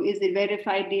 Is it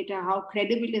verified data? How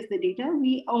credible is the data?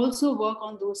 We also work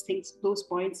on those things, those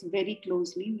points very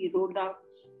closely.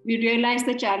 We realized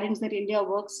the challenge that India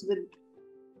works with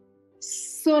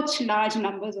such large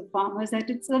numbers of farmers that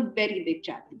it's a very big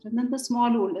challenge. And then the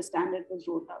smallholder standard was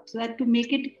rolled out so that to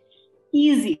make it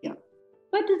easier.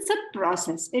 But it's a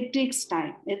process. It takes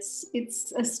time. It's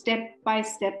a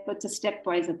step-by-step, it's a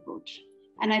stepwise approach.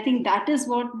 And I think that is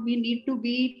what we need to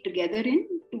be together in,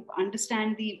 to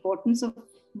understand the importance of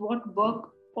what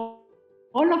work,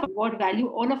 what value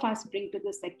all of us bring to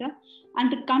the sector,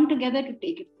 and to come together to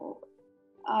take it forward.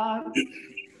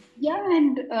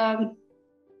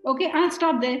 Okay, I'll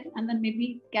stop there and then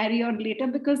maybe carry on later,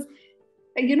 because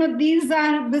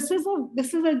this is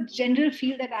a general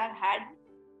feel that I've had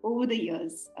over the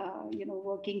years,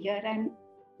 working here, and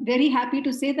very happy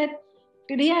to say that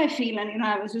today I feel, and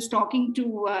I was just talking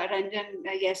to Ranjan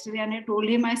yesterday, and I told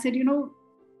him, I said,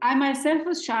 I myself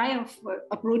was shy of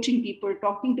approaching people,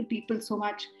 talking to people so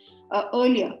much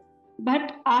earlier,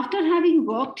 but after having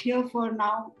worked here for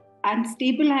now and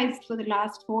stabilized for the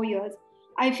last 4 years,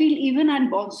 I feel even at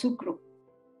Bonsucro,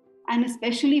 and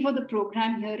especially for the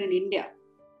program here in India,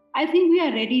 I think we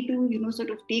are ready to, sort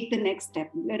of take the next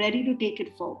step. We are ready to take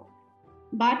it forward.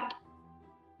 But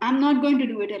I'm not going to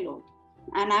do it alone.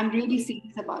 And I'm really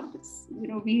serious about this.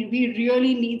 We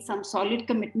really need some solid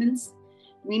commitments.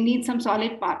 We need some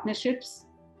solid partnerships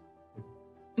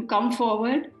to come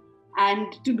forward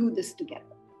and to do this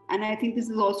together. And I think this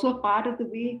is also a part of the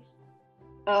way,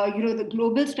 the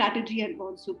global strategy at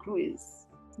Bonsucro is.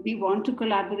 We want to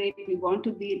collaborate. We want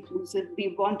to be inclusive.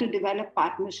 We want to develop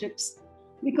partnerships.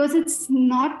 Because it's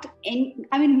not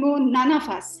none of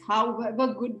us,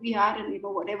 however good we are and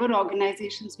whatever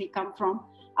organizations we come from,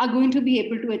 are going to be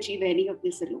able to achieve any of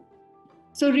this alone.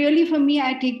 So really for me,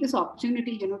 I take this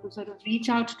opportunity, to sort of reach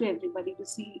out to everybody to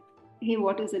see, hey,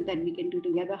 what is it that we can do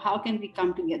together? How can we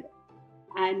come together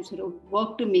and sort of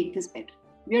work to make this better?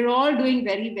 We're all doing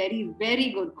very, very,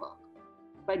 very good work,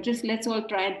 but just let's all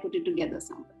try and put it together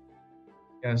somewhere.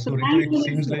 Yeah, so Ritu,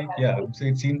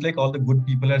 it seems like all the good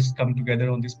people has come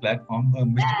together on this platform.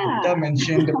 Mr.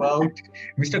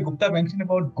 Gupta mentioned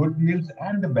about good mills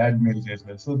and the bad mills as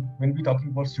well. So when we're talking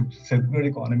about circular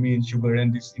economy and sugar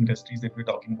and these industries that we're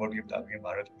talking about, Yavdagya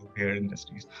Bharat Group here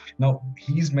industries. Now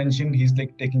he's mentioned he's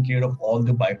like taking care of all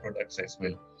the byproducts as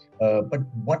well. But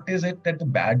what is it that the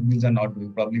bad mills are not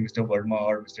doing? Probably Mr. Verma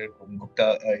or Mr.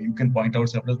 Gupta, you can point out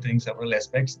several things, several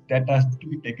aspects that have to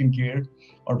be taken care,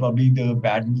 or probably the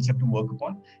bad mills have to work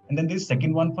upon. And then there's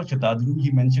second one for Shatadshu. He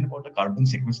mentioned about the carbon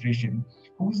sequestration.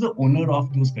 Who's the owner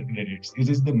of those credits? Is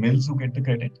it the mills who get the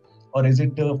credit, or is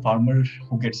it the farmer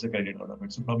who gets the credit out of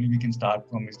it? So probably we can start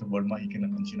from Mr. Verma. He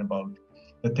can mention about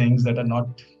the things that are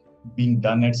not being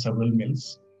done at several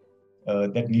mills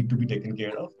that need to be taken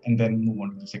care of, and then move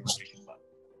on to the sequestration part.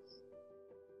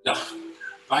 Yeah,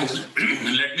 thanks.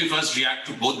 Let me first react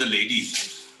to both the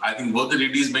ladies. I think both the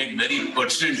ladies make very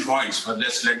pertinent points, but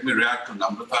let me react to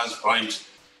Namrata's point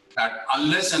that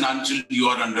unless and until you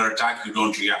are under attack, you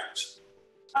don't react.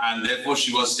 And therefore,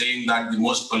 she was saying that the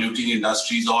most polluting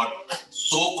industries, or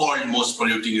so-called most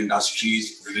polluting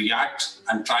industries, react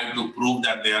and try to prove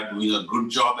that they are doing a good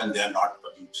job and they are not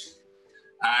polluting.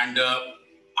 And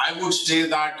I would say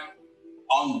that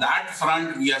on that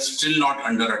front, we are still not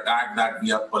under attack that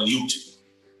we are polluting,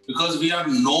 because we are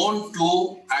known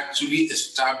to actually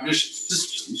establish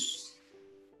systems.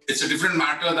 It's a different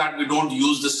matter that we don't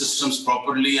use the systems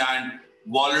properly and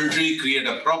voluntarily create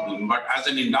a problem. But as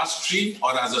an industry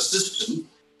or as a system,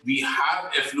 we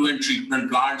have effluent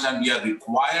treatment plants and we are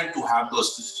required to have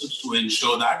those systems to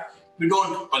ensure that we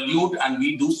don't pollute and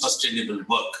we do sustainable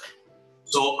work.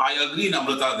 So I agree,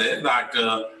 Namrata, there that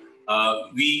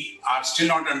we are still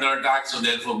not under attack, so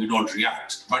therefore we don't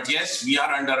react. But yes, we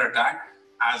are under attack,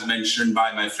 as mentioned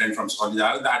by my friend from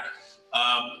Solidar, that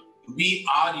we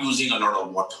are using a lot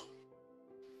of water.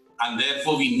 And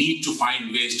therefore we need to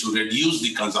find ways to reduce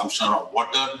the consumption of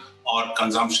water or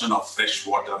consumption of fresh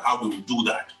water. How do we do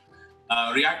that?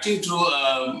 Reacting to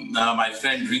my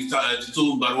friend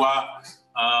Ritu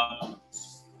Barua,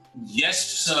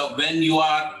 yes, when you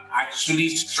are actually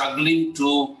struggling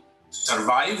to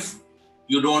survive,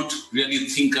 you don't really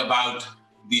think about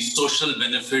the social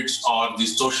benefits or the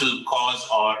social cause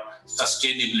or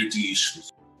sustainability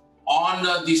issues.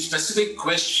 On the specific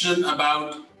question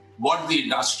about what the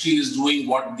industry is doing,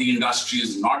 what the industry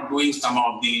is not doing, some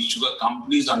of the sugar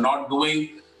companies are not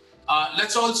doing,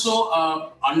 let's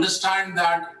also understand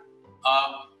that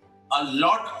a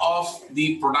lot of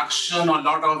the production, a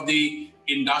lot of the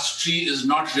industry is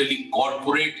not really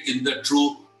corporate in the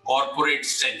true corporate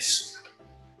sense.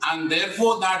 And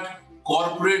therefore that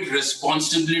corporate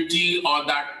responsibility or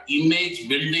that image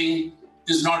building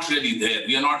is not really there.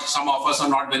 We are not, some of us are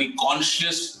not very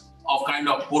conscious of kind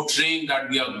of portraying that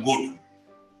we are good.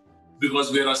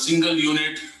 Because we are a single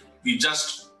unit, we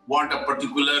just want a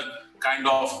particular kind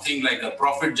of thing like a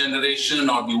profit generation,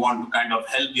 or we want to kind of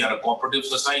help, we are a cooperative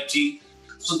society.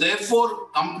 So therefore,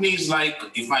 companies like,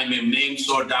 if I may name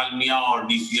so Dalmia or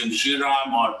DCM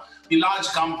Shriram or the large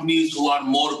companies who are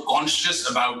more conscious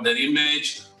about their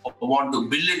image or want to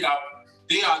build it up,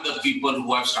 they are the people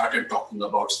who have started talking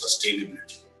about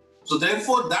sustainability. So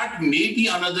therefore, that may be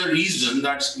another reason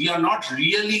that we are not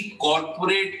really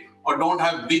corporate or don't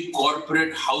have big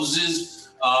corporate houses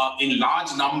in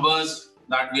large numbers,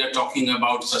 that we are talking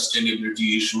about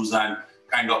sustainability issues and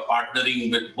kind of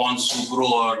partnering with Bonsugro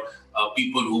or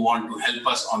people who want to help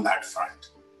us on that front.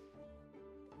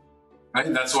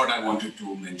 Right? That's what I wanted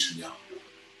to mention, yeah.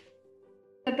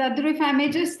 Tadru, if I may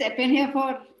just step in here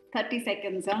for 30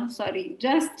 seconds, sorry,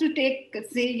 just to take,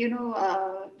 say,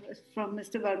 from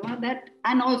Mr. Verma that,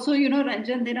 and also,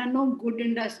 Ranjan, there are no good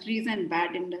industries and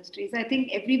bad industries. I think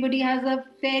everybody has a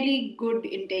fairly good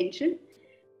intention.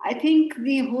 I think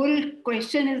the whole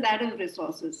question is that of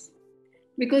resources,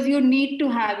 because you need to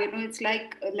have, it's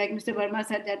like Mr. Verma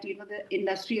said that, the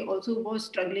industry also was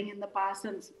struggling in the past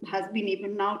and has been able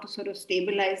now to sort of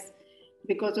stabilize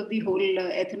because of the whole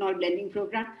ethanol blending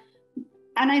program.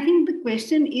 And I think the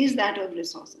question is that of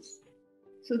resources.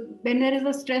 So when there is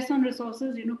a stress on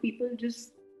resources, people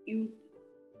just, you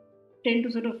tend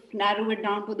to sort of narrow it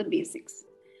down to the basics.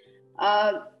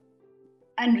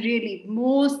 And really,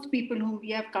 most people whom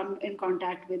we have come in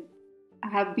contact with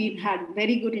have had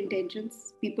very good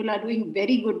intentions. People are doing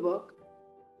very good work.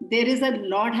 There is a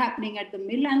lot happening at the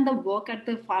mill, and the work at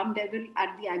the farm level,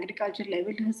 at the agriculture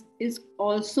level is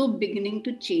also beginning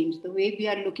to change. The way we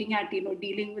are looking at,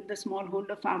 dealing with the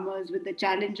smallholder farmers, with the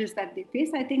challenges that they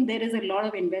face, I think there is a lot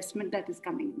of investment that is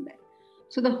coming in there.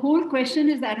 So the whole question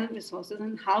is that of resources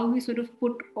and how we sort of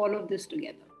put all of this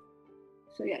together.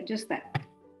 So yeah, just that.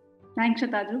 Thanks,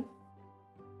 Shatadru.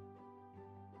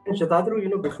 And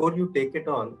Shatadru, before you take it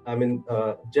on, I mean,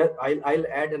 I'll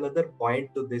add another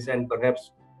point to this, and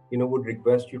perhaps, would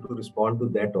request you to respond to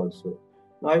that also.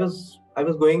 Now, I was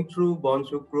going through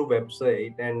Bonsugro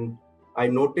website, and I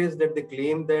noticed that they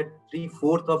claim that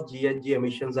 3/4 of GHG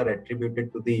emissions are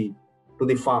attributed to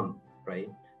the farm, right?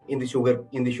 In the sugar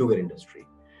industry.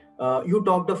 You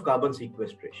talked of carbon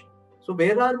sequestration. So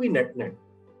where are we net?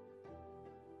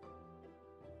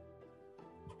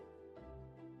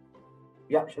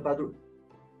 Yeah, Shatadru.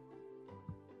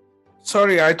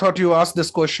 Sorry, I thought you asked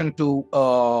this question to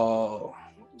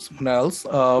someone else.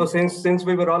 So since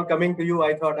we were all coming to you,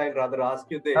 I thought I'd rather ask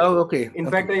you this. Oh, okay. In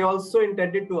fact, I also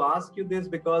intended to ask you this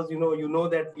because you know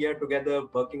that we are together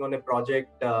working on a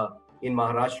project in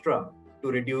Maharashtra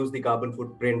to reduce the carbon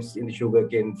footprints in the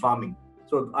sugarcane farming.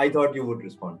 So I thought you would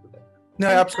respond to that. No,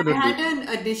 absolutely. I had an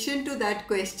addition to that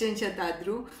question,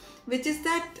 Shatadru, which is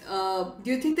that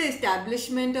do you think the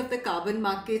establishment of the carbon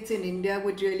markets in India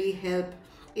would really help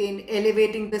in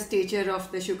elevating the stature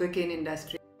of the sugarcane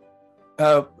industry?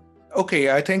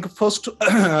 Okay, I think first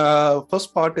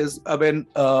part is when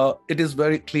it is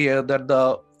very clear that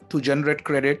to generate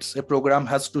credits, a program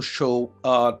has to show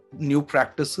new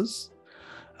practices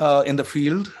in the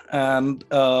field and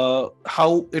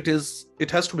how it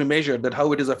has to be measured, that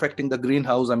how it is affecting the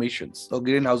greenhouse emissions or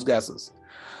greenhouse gases.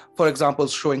 For example,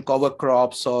 showing cover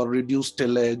crops or reduced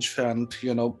tillage and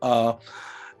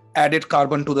added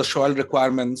carbon to the soil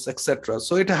requirements, etc.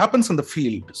 So it happens in the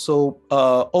field. So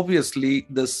obviously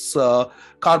this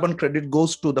carbon credit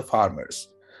goes to the farmers.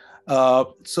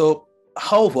 So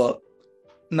however,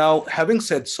 now having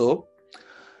said so,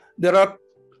 there are,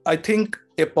 I think,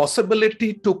 a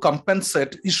possibility to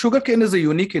compensate. Sugarcane is a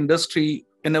unique industry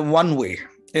in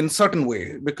a certain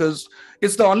way, because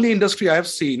it's the only industry I have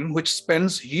seen which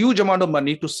spends huge amount of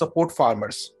money to support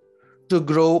farmers to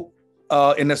grow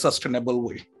in a sustainable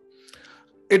way.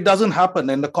 It doesn't happen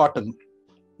in the cotton.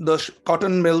 the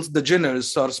cotton mills, the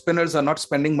ginners or spinners are not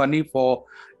spending money for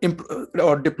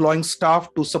or deploying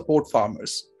staff to support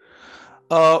farmers.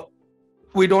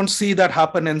 We don't see that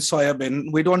happen in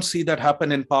soybean. We don't see that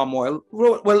happen in palm oil.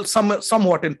 Well,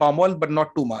 somewhat in palm oil, but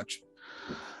not too much.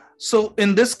 So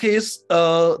in this case,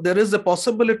 there is a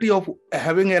possibility of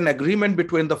having an agreement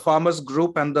between the farmers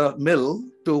group and the mill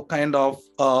to kind of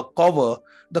cover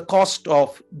the cost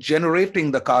of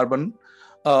generating the carbon,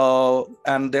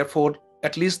 and therefore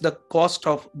at least the cost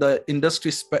of the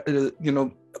industry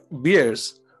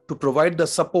bears to provide the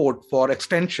support for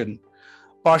extension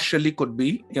partially could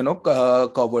be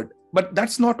covered. But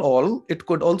that's not all. It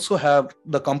could also have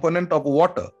the component of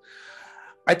water.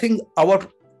 I think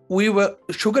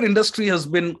sugar industry has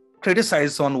been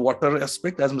criticized on water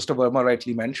aspect, as Mr. Verma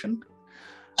rightly mentioned.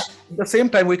 At the same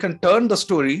time, we can turn the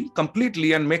story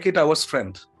completely and make it our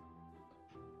strength.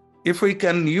 If we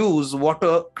can use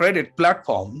water credit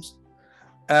platforms,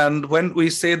 and when we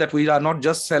say that we are not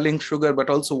just selling sugar but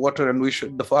also water, and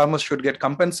the farmers should get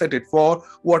compensated for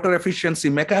water efficiency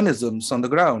mechanisms on the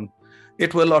ground,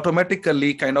 it will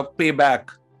automatically kind of pay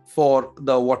back for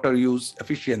the water use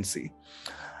efficiency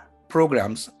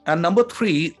programs. And number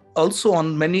three, also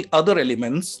on many other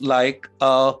elements like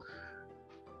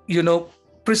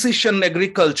precision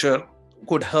agriculture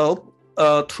could help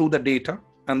through the data,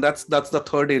 and that's the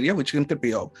third area which can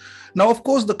pay off. Now, of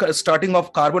course, the starting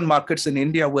of carbon markets in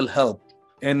India will help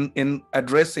in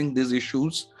addressing these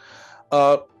issues.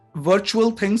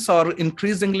 Virtual things are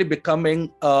increasingly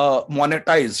becoming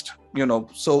monetized.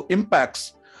 So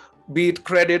impacts, be it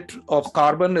credit of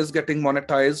carbon, is getting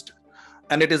monetized.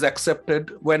 And it is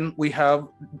accepted. When we have,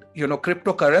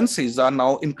 cryptocurrencies are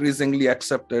now increasingly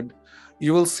accepted.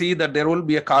 You will see that there will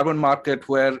be a carbon market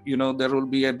where, there will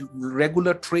be a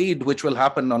regular trade which will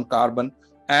happen on carbon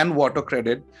and water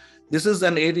credit. This is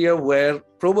an area where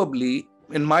probably,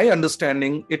 in my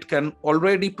understanding, it can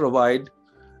already provide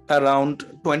around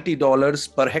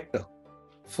 $20 per hectare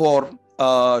for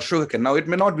sugarcane. Now, it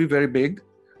may not be very big,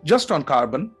 just on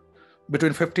carbon,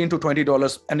 between $15 to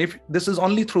 $20, and if this is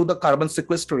only through the carbon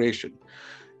sequestration.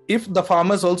 If the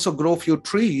farmers also grow few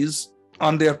trees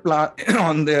on their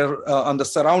on the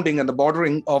surrounding and the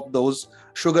bordering of those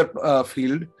sugar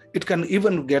field, it can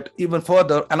even get even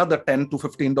further another $10 to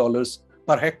 $15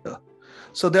 per hectare.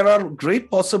 So there are great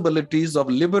possibilities of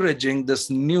leveraging this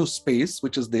new space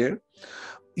which is there.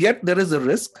 Yet there is a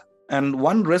risk, and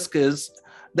one risk is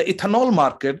the ethanol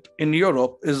market in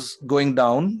Europe is going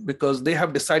down because they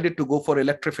have decided to go for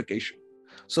electrification.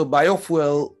 So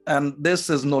biofuel, and this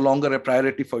is no longer a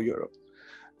priority for Europe.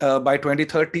 By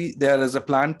 2030, there is a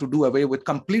plan to do away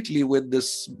completely with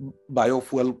this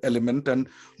biofuel element and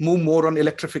move more on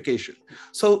electrification.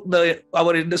 So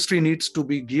our industry needs to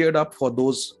be geared up for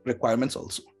those requirements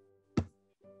also.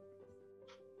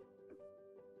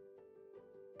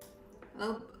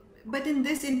 But in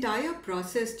this entire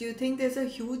process, do you think there's a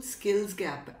huge skills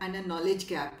gap and a knowledge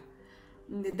gap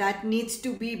that needs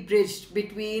to be bridged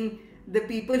between the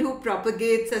people who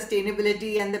propagate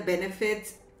sustainability and the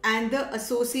benefits and the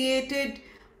associated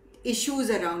issues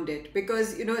around it?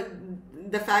 Because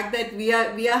the fact that we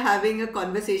are having a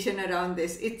conversation around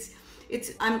this,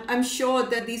 I'm sure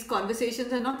that these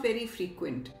conversations are not very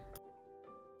frequent.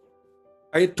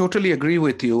 I totally agree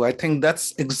with you. I think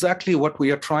that's exactly what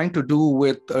we are trying to do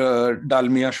with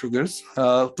Dalmia Sugars,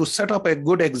 to set up a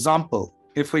good example.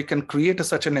 If we can create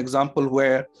such an example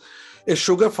where a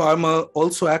sugar farmer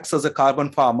also acts as a carbon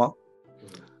farmer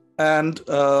and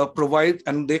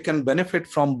and they can benefit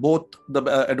from both the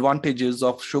advantages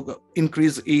of sugar,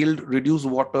 increased yield, reduced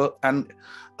water, and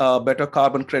better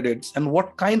carbon credits, and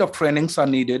what kind of trainings are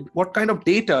needed, what kind of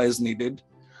data is needed.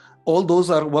 All those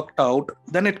are worked out,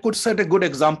 then it could set a good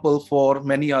example for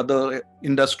many other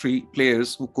industry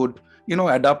players who could,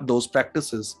 adapt those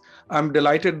practices. I'm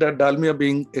delighted that Dalmia,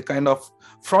 being a kind of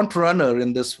front runner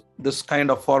in this kind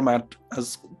of format,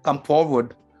 has come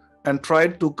forward and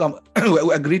tried to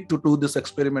agreed to do this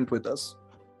experiment with us.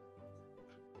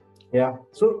 Yeah.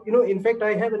 So, in fact,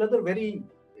 I have another very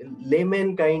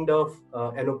layman kind of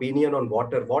an opinion on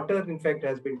water. Water, in fact,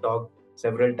 has been talked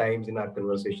several times in our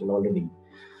conversation already.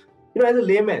 As a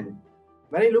layman,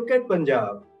 when I look at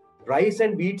Punjab, rice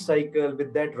and wheat cycle,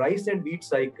 with that rice and wheat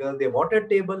cycle, the water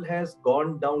table has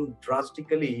gone down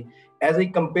drastically as I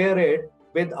compare it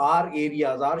with our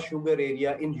areas, our sugar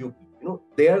area in UP.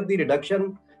 There the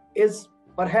reduction is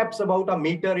perhaps about a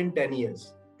meter in 10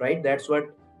 years, right? That's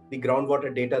what the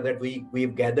groundwater data that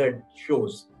we've gathered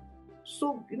shows.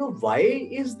 So, why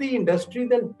is the industry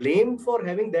then blamed for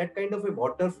having that kind of a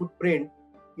water footprint,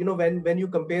 when you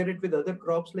compare it with other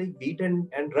crops like wheat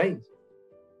and rice?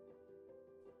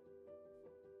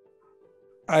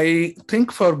 I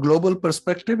think for global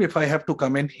perspective, if I have to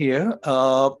come in here,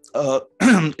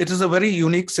 it is a very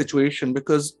unique situation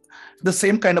because the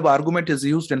same kind of argument is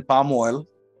used in palm oil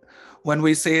when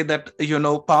we say that,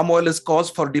 palm oil is cause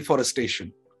for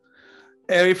deforestation.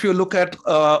 If you look at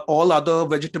all other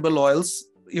vegetable oils,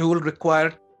 you will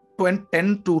require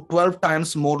 10 to 12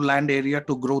 times more land area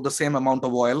to grow the same amount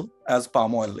of oil as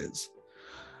palm oil is.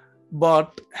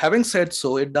 But having said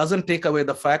so, it doesn't take away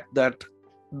the fact that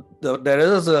there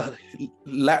is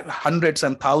hundreds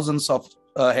and thousands of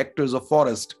hectares of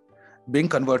forest being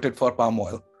converted for palm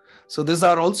oil. So these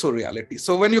are also reality.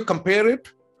 So when you compare it,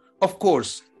 of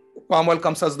course, palm oil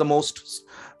comes as the most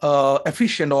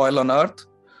efficient oil on earth.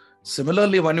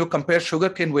 Similarly, when you compare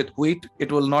sugarcane with wheat,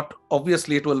 it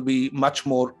will be much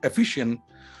more efficient.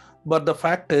 But the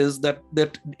fact is that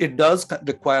it does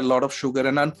require a lot of sugar.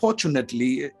 And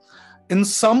unfortunately, in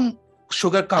some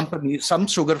sugar companies, some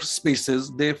sugar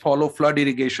spaces, they follow flood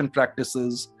irrigation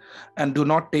practices and do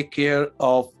not take care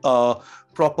of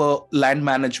proper land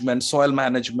management, soil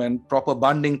management, proper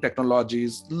bonding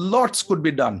technologies. Lots could be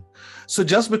done. So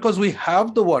just because we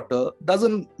have the water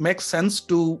doesn't make sense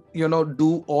to,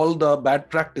 do all the bad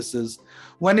practices.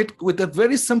 With a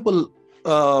very simple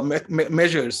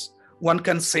measures, one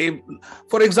can save.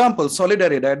 For example,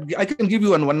 solidarity. I can give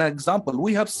you one example.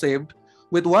 We have saved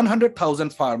with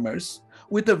 100,000 farmers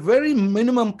with a very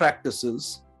minimum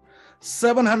practices,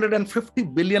 750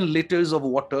 billion liters of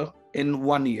water in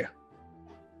 1 year.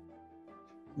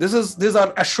 These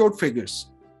are assured figures.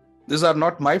 These are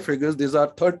not my figures. These are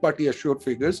third-party assured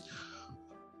figures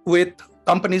with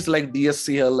companies like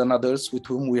DSCL and others with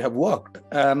whom we have worked.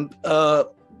 And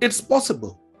it's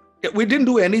possible. We didn't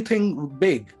do anything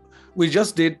big. We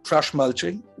just did thrush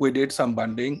mulching. We did some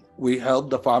bunding. We helped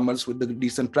the farmers with the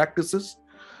decent practices.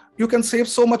 You can save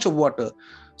so much of water.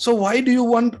 So why do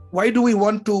we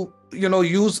want to,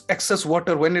 use excess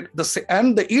water when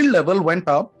the yield level went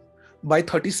up by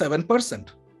 37%.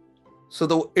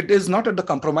 So it is not at the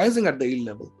compromising at the yield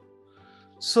level.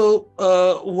 So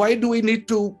why do we need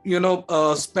to,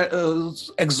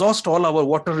 exhaust all our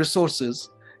water resources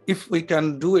if we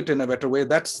can do it in a better way?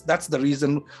 That's the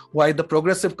reason why the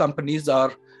progressive companies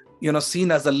are,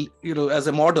 seen as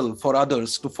a model for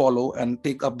others to follow and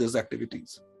take up these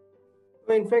activities.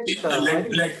 In fact,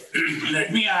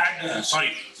 let me add.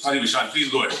 Sorry, Vishal, please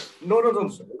go ahead. No,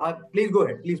 sir. Please go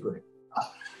ahead.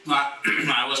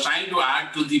 I was trying to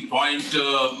add to the point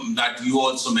that you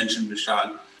also mentioned,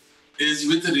 Vishal, is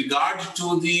with regard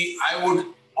to I would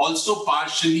also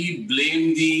partially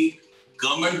blame the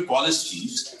government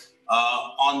policies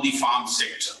on the farm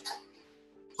sector.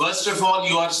 First of all,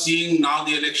 you are seeing now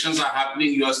the elections are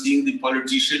happening. You are seeing the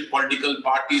political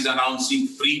parties announcing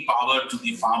free power to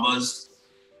the farmers.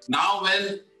 Now,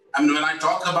 when I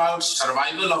talk about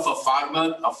survival of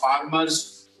a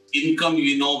farmer's income,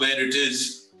 we know where it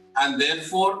is. And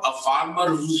therefore, a farmer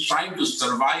who's trying to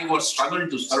survive or struggle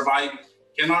to survive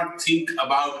cannot think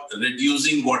about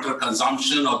reducing water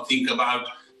consumption or think about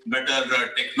better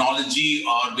technology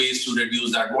or ways to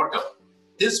reduce that water.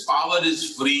 His power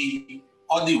is free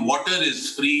or the water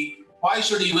is free. Why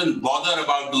should he even bother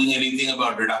about doing anything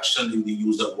about reduction in the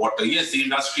use of water? Yes, the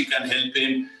industry can help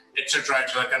him, etc.,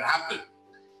 can happen.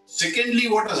 Secondly,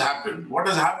 what has happened? What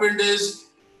has happened is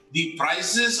the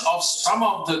prices of some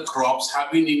of the crops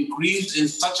have been increased in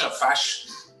such a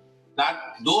fashion that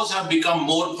those have become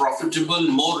more profitable,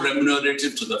 more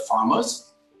remunerative to the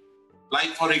farmers.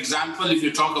 Like, for example, if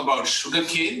you talk about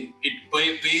sugarcane,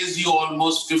 it pays you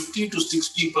almost 50 to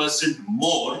 60%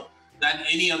 more than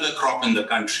any other crop in the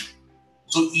country.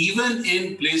 So even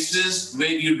in places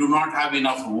where you do not have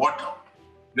enough water,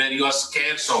 where you are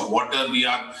scarce of water, we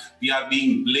are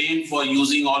being blamed for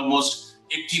using almost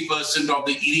 80% of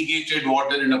the irrigated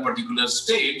water in a particular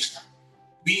state,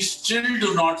 we still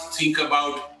do not think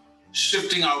about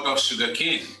shifting out of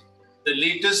sugarcane. The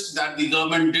latest that the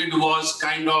government did was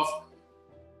kind of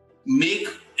make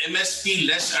MSP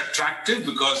less attractive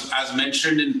because, as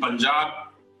mentioned in Punjab,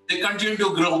 they continue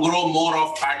to grow more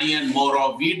of paddy and more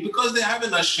of wheat because they have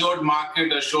an assured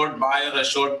market, assured buyer,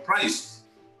 assured price.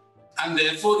 And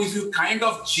therefore, if you kind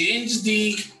of change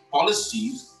the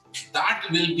policies, that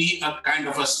will be a kind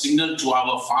of a signal to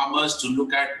our farmers to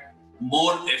look at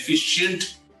more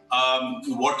efficient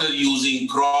water using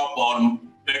crop or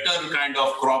better kind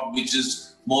of crop which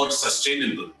is more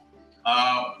sustainable.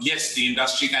 Yes, the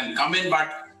industry can come in, but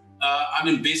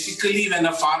basically when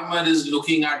a farmer is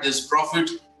looking at his profit,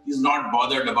 he's not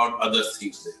bothered about other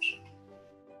things there.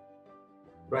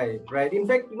 Right. In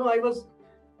fact,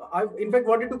 I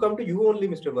wanted to come to you only,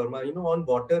 Mr. Verma, on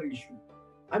water issue.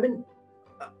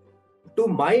 to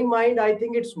my mind, I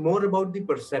think it's more about the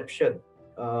perception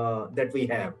that we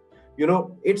have.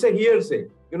 It's a hearsay.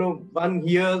 One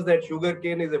hears that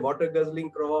sugarcane is a water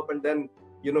guzzling crop, and then,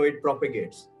 it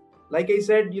propagates. Like I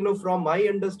said, from my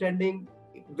understanding,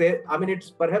 it's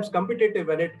perhaps competitive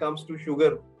when it comes to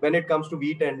sugar, when it comes to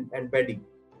wheat and paddy.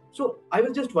 So I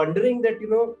was just wondering that,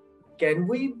 can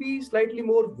we be slightly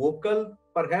more vocal,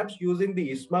 perhaps using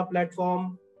the ISMA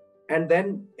platform, and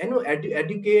then,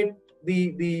 educate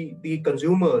the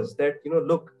consumers that,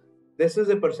 look, this is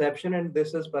a perception and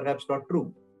this is perhaps not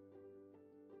true.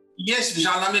 Yes,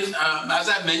 Vishal, as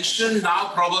I mentioned,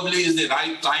 now probably is the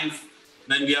right time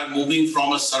when we are moving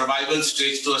from a survival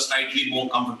stage to a slightly more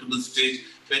comfortable stage,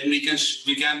 when we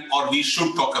can or we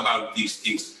should talk about these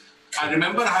things. I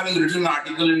remember having written an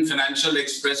article in Financial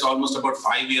Express almost about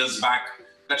 5 years back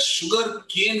that sugar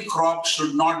cane crop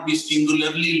should not be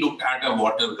singularly looked at a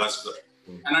water guzzler.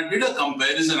 And I did a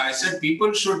comparison. I said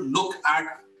people should look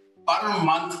at per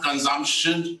month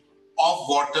consumption of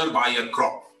water by a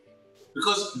crop.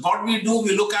 Because what we do,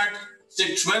 we look at,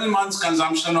 say, 12 months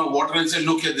consumption of water and say,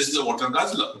 look here, this is a water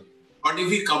guzzler. But if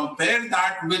we compare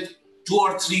that with 2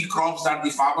 or 3 crops that the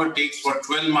farmer takes for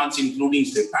 12 months, including,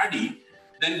 say, paddy,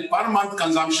 then per month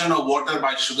consumption of water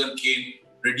by sugarcane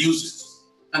reduces.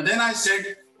 And then I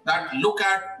said that look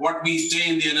at what we say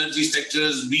in the energy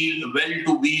sectors,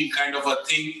 well-to-wheel kind of a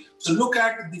thing. So look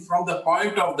at from the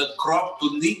point of the crop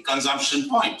to the consumption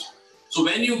point. So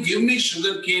when you give me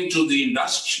sugarcane to the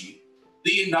industry,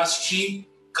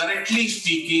 correctly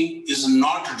speaking, is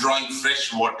not drawing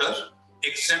fresh water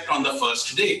except on the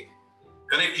first day.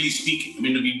 Correctly speaking,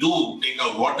 we do take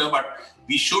out water, but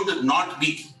we should not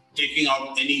be taking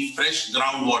out any fresh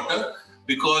groundwater,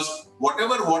 because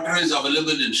whatever water is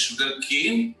available in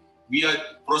sugarcane, we are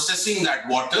processing that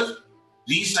water,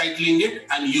 recycling it,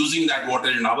 and using that water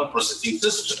in our processing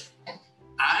system.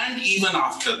 And even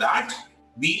after that,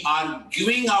 we are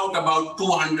giving out about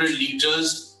 200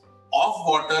 liters of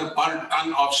water per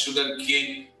ton of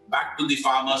sugarcane back to the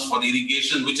farmers for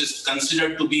irrigation, which is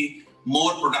considered to be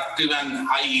more productive and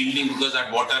high yielding because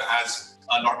that water has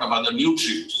a lot of other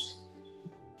nutrients.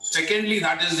 Secondly,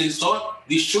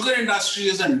 the sugar industry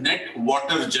is a net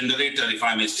water generator, if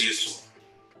I may say so.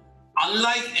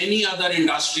 Unlike any other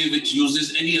industry which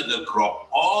uses any other crop,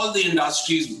 all the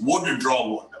industries would draw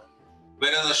water,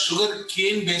 whereas a sugar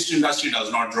cane based industry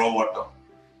does not draw water.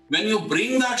 When you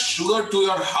bring that sugar to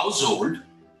your household,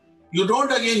 you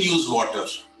don't again use water.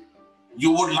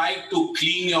 You would like to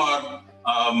clean your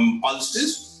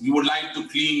pulses, you would like to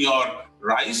clean your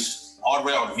rice or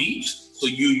your wheat, so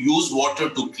you use water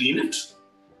to clean it.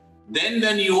 Then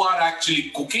when you are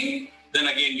actually cooking, then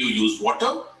again you use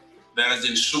water, whereas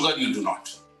in sugar you do not.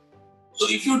 So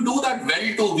if you do that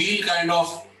well-to-wheel kind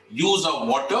of use of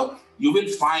water, you will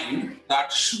find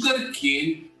that sugar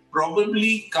cane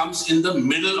probably comes in the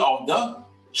middle of the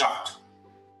chart.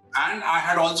 And I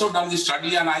had also done the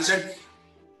study and I said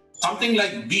something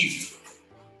like beef.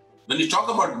 When you talk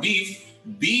about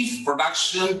beef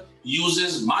production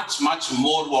uses much, much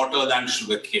more water than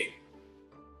sugar cane.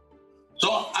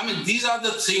 So, these are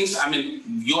the things,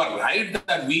 you are right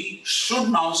that we should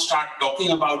now start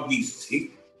talking about these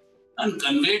things and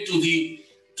convey to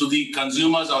the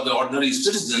consumers or the ordinary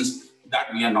citizens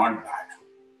that we are not bad.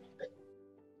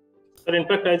 Sir, in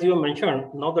fact, as you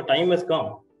mentioned, now the time has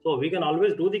come. So we can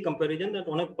always do the comparison that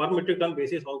on a per metric ton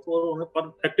basis, also on a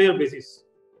per hectare basis.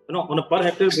 On a per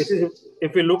hectare basis,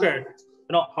 if we look at,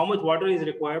 how much water is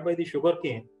required by the sugar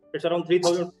cane, it's around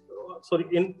 1500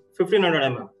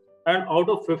 mm. And out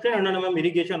of 1500 mm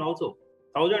irrigation also,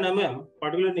 1000 mm,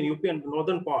 particularly in UP and the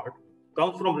northern part,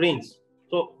 comes from rains.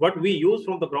 So what we use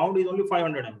from the ground is only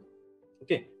 500 mm.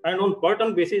 Okay. And on per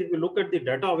ton basis, we look at the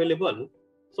data available.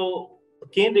 So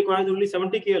cane requires only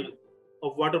 70 kl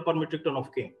of water per metric ton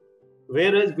of cane,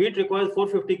 whereas wheat requires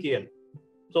 450 kl.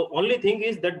 So only thing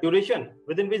is that duration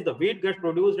within which the wheat gets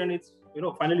produced and it's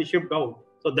finally shipped out.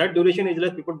 So that duration is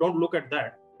less. People don't look at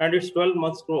that, and it's 12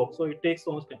 months crop. So it takes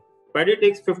so much time. Paddy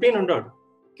takes 1500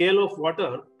 kl of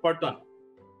water per ton.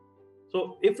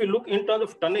 So if we look in terms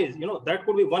of tonnage, that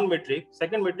could be one metric.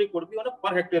 Second metric would be on a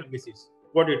per hectare basis,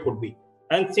 what it would be.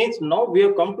 And since now we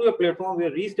have come to a platform, we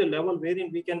have reached a level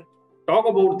wherein we can talk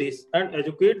about this and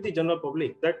educate the general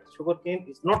public that sugarcane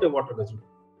is not a water guzzler.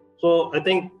 So I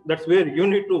think that's where you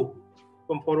need to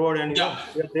come forward and we are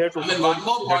there to. One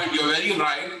more point, you're very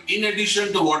right. In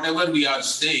addition to whatever we are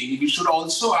saying, we should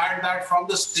also add that from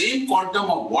the same quantum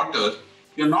of water,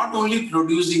 you're not only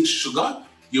producing sugar,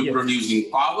 you're producing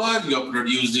power, you're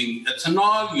producing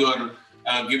ethanol, you're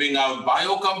giving out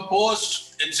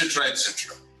biocompost, etc.,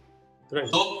 etc. Right.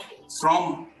 So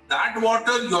from that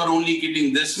water, you are only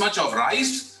getting this much of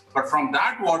rice, but from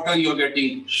that water, you're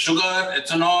getting sugar,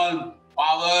 ethanol,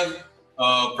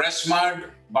 power, press mud,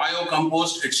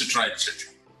 biocompost, etc.,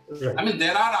 etc. Right. I mean,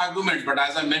 there are arguments, but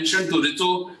as I mentioned to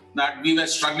Ritu, that we were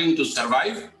struggling to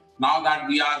survive. Now that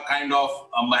we are kind of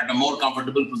at a more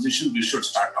comfortable position, we should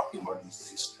start talking about these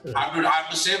things. Right. I have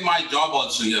to save my job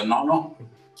also here. No.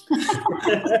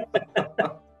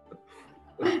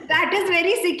 That is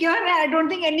very secure. I don't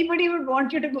think anybody would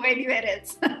want you to go anywhere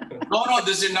else. No,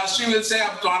 this industry will say,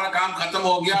 "Ab tumhara kaam khatam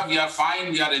ho gaya. We are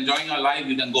fine. We are enjoying our life.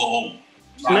 We can go home."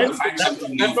 So I have to find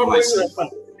something new for myself.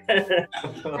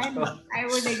 I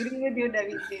would agree with you,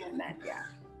 Naveen, on that. Yeah.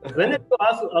 When I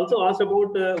also asked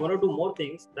about one or two more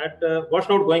things that what's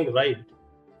not going right,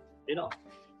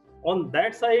 on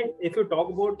that side, if you talk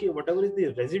about whatever is the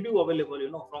residue available,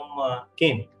 from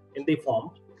cane in the farm,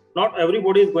 not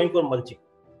everybody is going for mulching.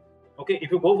 Okay,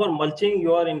 if you go for mulching,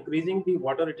 you are increasing the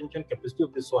water retention capacity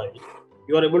of the soil.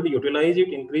 You are able to utilize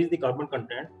it, increase the carbon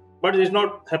content, but it's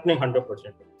not happening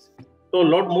 100%. So a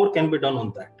lot more can be done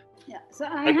on that. Yeah. So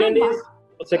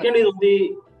Second is on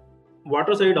the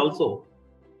water side also.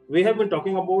 We have been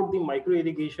talking about the micro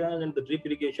irrigation and the drip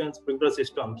irrigation sprinkler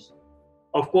systems.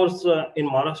 Of course, in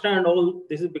Maharashtra and all,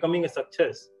 this is becoming a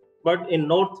success. But in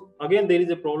North, again, there is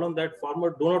a problem that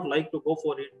farmers do not like to go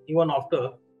for it, even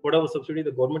after whatever subsidy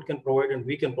the government can provide and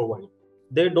we can provide.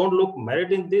 They don't look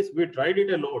merit in this. We tried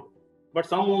it a lot, but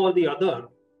somehow or the other,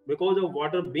 because of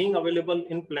water being available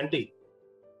in plenty,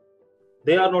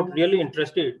 they are not really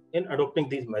interested in adopting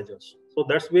these measures. So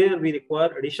that's where we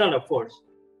require additional efforts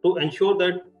to ensure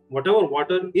that whatever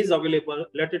water is available,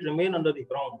 let it remain under the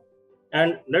ground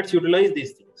and let's utilize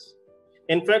these things.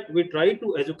 In fact, we try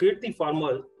to educate the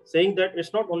farmers saying that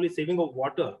it's not only saving of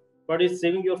water, but it's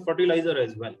saving your fertilizer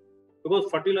as well. Because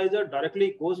fertilizer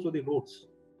directly goes to the roots.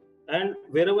 And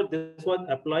wherever this was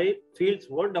applied, fields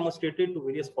were demonstrated to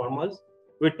various farmers.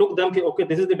 We took them, okay,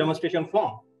 this is the demonstration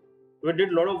farm. We did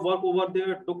a lot of work over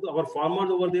there, took our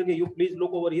farmers over there, you please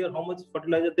look over here, how much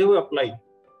fertilizer they were applied.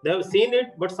 They have seen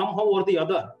it, but somehow or the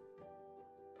other,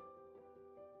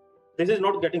 this is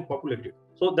not getting populated.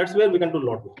 So that's where we can do a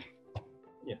lot more.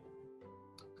 Yeah.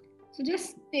 So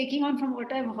just taking on from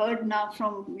what I've heard now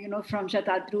from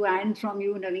Shatadru and from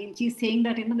you, Naveen, she's saying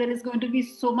that there is going to be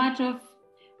so much of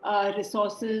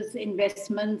resources,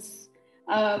 investments,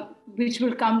 which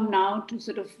will come now to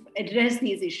sort of address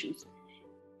these issues.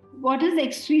 What is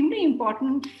extremely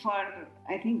important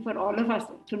I think for all of us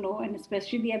to know, and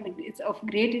especially, it's of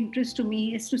great interest to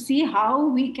me, is to see how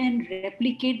we can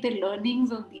replicate the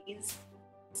learnings of these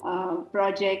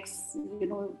projects.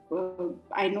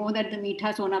 I know that the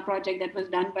Meetha Sona project that was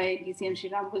done by DCM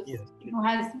Shriram was,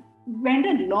 has went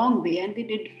a long way, and they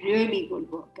did really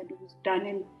good work, and it was done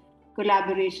in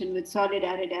collaboration with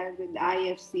Solidarity, with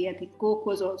IFC. I think Coke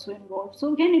was also involved.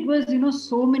 So again, it was,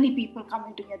 so many people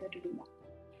coming together to do that.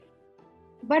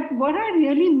 But what I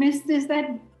really missed is that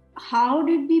how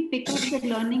did we pick up the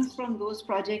learnings from those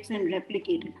projects and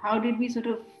replicate it? How did we sort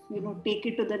of, take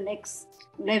it to the next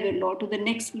level or to the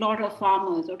next lot of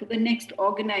farmers or to the next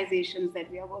organizations that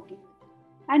we are working with?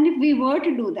 And if we were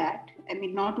to do that,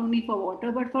 not only for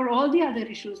water, but for all the other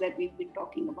issues that we've been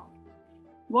talking about,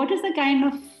 what are the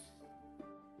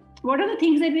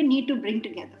things that we need to bring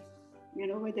together?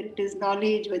 Whether it is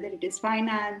knowledge, whether it is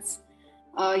finance,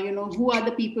 who are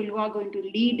the people who are going to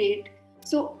lead it?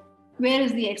 So where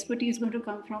is the expertise going to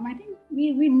come from? I think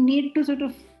we need to sort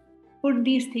of put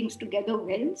these things together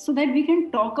well so that we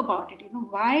can talk about it.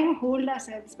 Why hold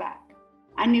ourselves back?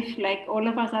 And if, like all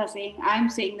of us are saying, I'm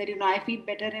saying that, I feel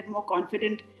better and more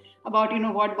confident about,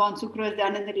 what Bonsukro has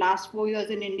done in the last 4 years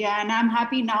in India. And I'm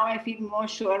happy now, I feel more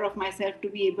sure of myself to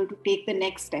be able to take the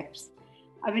next steps.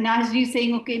 Avinash is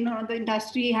saying, okay, no, the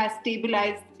industry has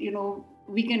stabilized,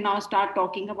 we can now start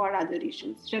talking about other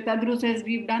issues. Shatadru says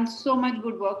we've done so much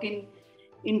good work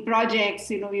in projects,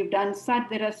 we've done such,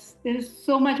 there is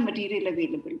so much material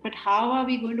available. But how are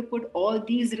we going to put all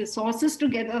these resources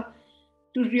together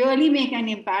to really make an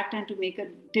impact and to make a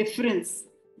difference?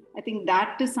 I think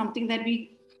that is something that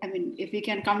if we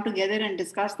can come together and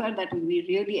discuss that will be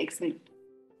really excellent.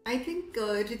 I think,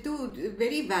 Ritu,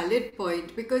 very valid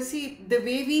point, because see, the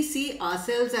way we see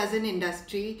ourselves as an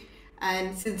industry,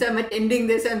 and since I'm attending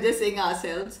this, I'm just saying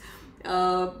ourselves,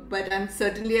 but I'm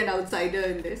certainly an outsider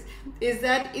in this,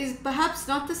 is perhaps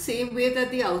not the same way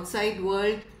that the outside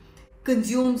world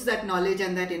consumes that knowledge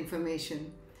and that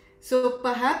information. So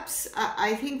perhaps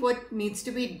I think what needs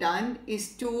to be done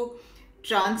is to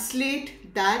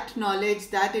translate that knowledge,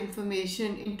 that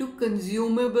information into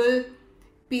consumable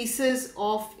pieces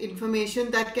of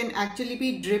information that can actually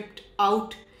be dripped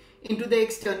out into the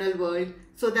external world,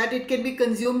 so that it can be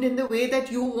consumed in the way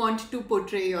that you want to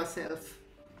portray yourself.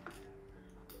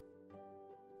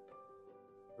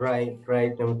 Right,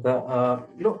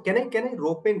 Namita. Can I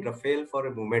rope in Rafael for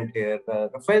a moment here?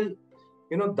 Rafael,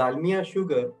 Dalmia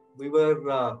Sugar, we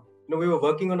were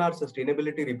working on our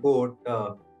sustainability report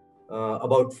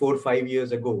about 4 or 5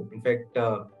 years ago. In fact,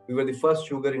 we were the first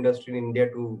sugar industry in India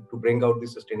to bring out the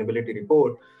sustainability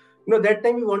report. That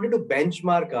time we wanted to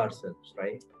benchmark ourselves,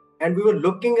 right? And we were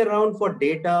looking around for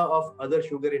data of other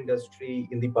sugar industry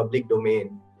in the public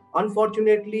domain.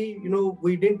 Unfortunately,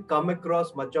 we didn't come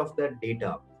across much of that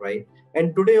data, right?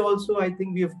 And today also, I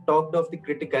think we have talked of the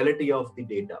criticality of the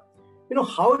data.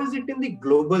 How is it in the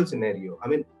global scenario? I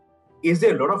mean, is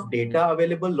there a lot of data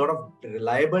available, a lot of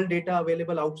reliable data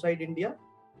available outside India?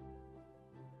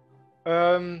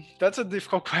 That's a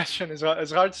difficult question.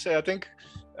 It's hard to say. I think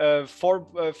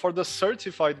for the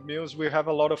certified mills, we have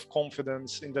a lot of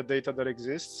confidence in the data that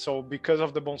exists. So because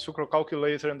of the Bonsucro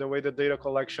calculator and the way the data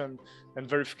collection and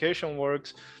verification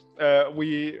works,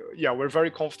 we're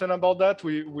very confident about that.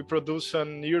 We produce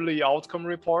an yearly outcome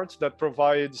report that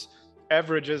provides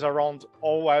averages around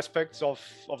all aspects of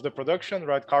the production,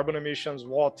 right? Carbon emissions,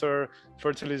 water,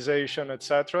 fertilization,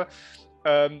 etc.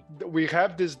 We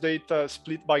have this data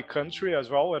split by country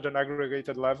as well at an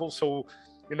aggregated level. So,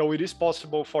 it is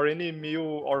possible for any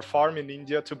mill or farm in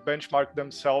India to benchmark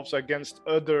themselves against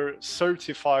other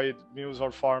certified mills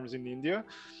or farms in India.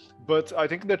 But I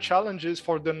think the challenge is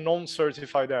for the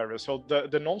non-certified area. So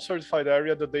the non-certified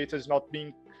area, the data is not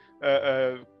being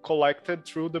collected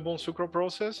through the Bonsucro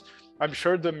process. I'm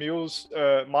sure the mills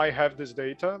might have this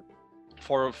data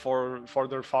for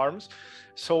their farms.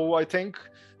 So I think,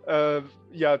 I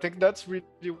think that's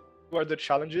really where the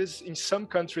challenge is. In some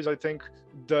countries, I think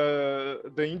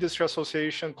the industry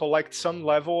association collects some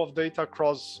level of data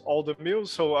across all the mills.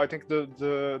 So I think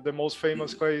the most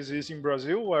famous case is in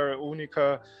Brazil, where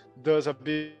Única does a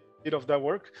bit of that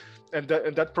work, and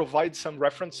that provides some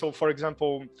reference. So for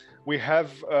example, we have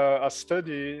a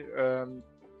study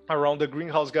around the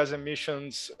greenhouse gas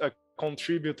emissions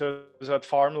contributors at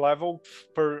farm level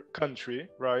per country,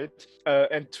 right?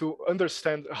 And to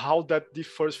understand how that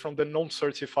differs from the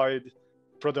non-certified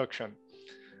production.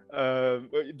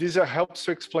 This helps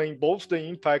to explain both the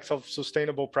impacts of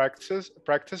sustainable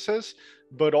practices,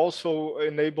 but also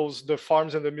enables the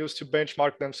farms and the mills to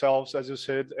benchmark themselves, as you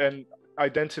said, and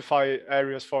identify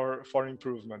areas for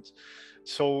improvement.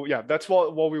 So yeah, that's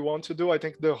what we want to do. I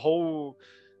think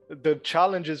the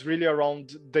challenge is really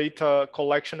around data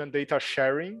collection and data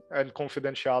sharing and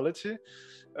confidentiality.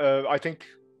 I think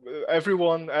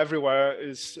everyone everywhere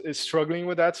is struggling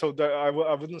with that. So I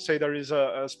wouldn't say there is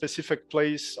a specific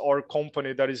place or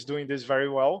company that is doing this very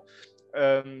well.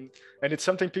 And it's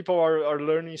something people are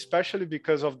learning, especially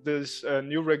because of these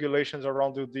new regulations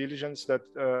around due diligence that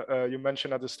you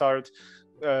mentioned at the start,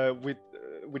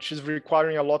 which is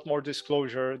requiring a lot more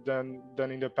disclosure than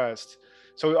in the past.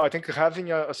 So I think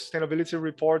having a sustainability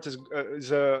report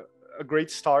is a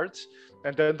great start.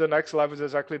 And then the next level is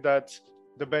exactly that,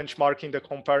 the benchmarking, the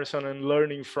comparison, and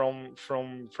learning from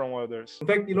others. In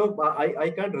fact, I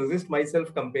can't resist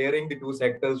myself comparing the two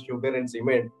sectors, sugar and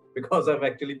cement, because I've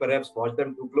actually perhaps watched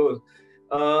them too close.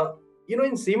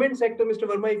 In cement sector, Mr.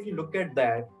 Verma, if you look at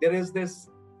that, there is this,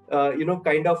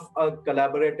 kind of a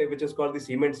collaborative, which is called the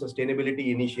Cement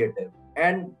Sustainability Initiative.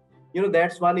 And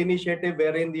that's one initiative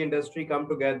wherein the industry come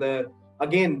together.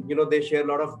 Again, they share a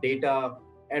lot of data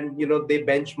and, they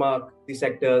benchmark the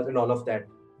sectors and all of that.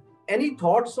 Any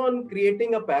thoughts on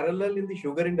creating a parallel in the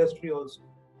sugar industry also?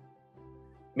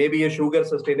 Maybe a sugar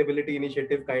sustainability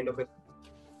initiative kind of it.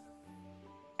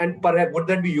 And perhaps, would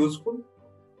that be useful?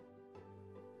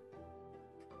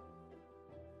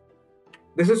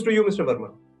 This is to you, Mr.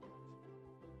 Verma.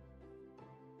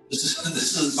 This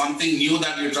is something new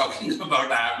that you're talking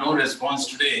about. I have no response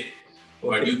today,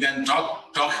 but you can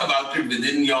talk about it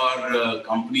within your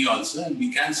company also, and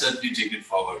we can certainly take it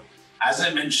forward. As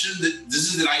I mentioned, this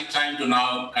is the right time to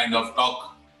now kind of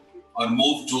talk or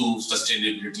move to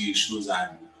sustainability issues.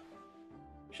 And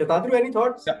Shatadru, any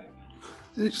thoughts? Yeah.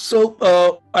 So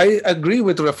I agree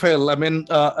with Rafael. I mean,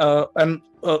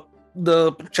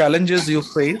 the challenges you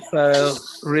face,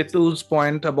 Ritu's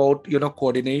point about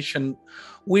coordination.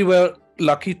 We were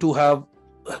lucky to have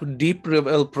deep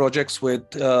projects with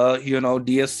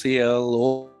DSCL,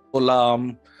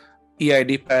 Olam,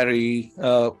 EID Parry,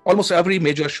 almost every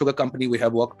major sugar company we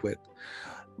have worked with.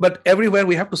 But everywhere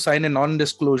we have to sign a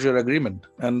non-disclosure agreement,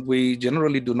 and we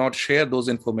generally do not share those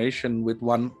information with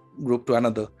one group to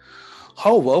another.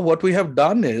 However, what we have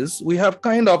done is we have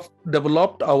kind of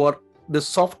developed the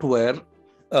software,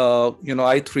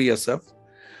 I3SF,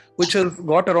 which has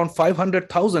got around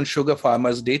 500,000 sugar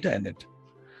farmers' data in it.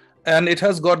 And it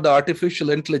has got the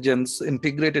artificial intelligence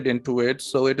integrated into it.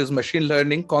 So it is machine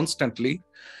learning constantly.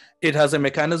 It has a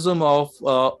mechanism of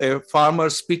a farmer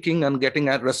speaking and getting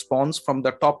a response from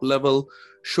the top level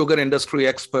sugar industry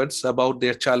experts about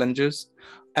their challenges.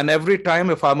 And every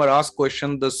time a farmer asks a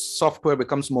question, the software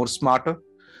becomes more smarter.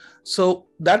 So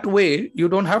that way, you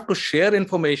don't have to share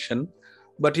information,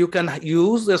 but you can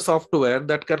use the software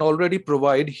that can already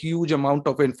provide huge amount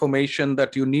of information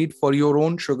that you need for your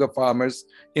own sugar farmers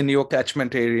in your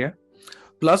catchment area.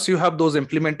 Plus, you have those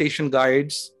implementation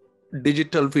guides,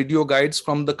 digital video guides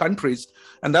from the countries.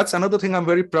 And that's another thing I'm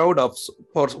very proud of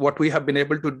for what we have been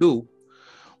able to do.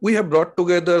 We have brought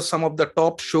together some of the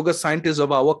top sugar scientists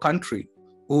of our country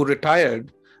who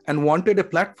retired and wanted a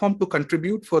platform to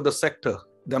contribute for the sector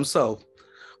themselves.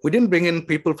 We didn't bring in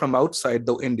people from outside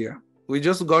India. We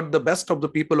just got the best of the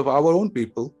people of our own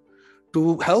people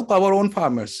to help our own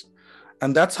farmers.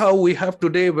 And that's how we have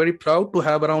today, very proud to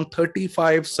have around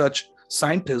 35 such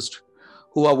scientists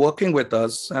who are working with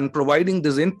us and providing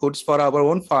these inputs for our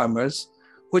own farmers,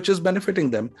 which is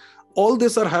benefiting them. All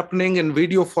these are happening in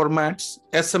video formats,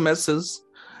 SMSs,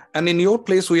 and in your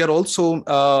place, we are also,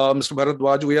 Mr.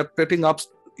 Bharadwaj, we are putting up,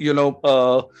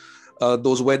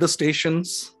 those weather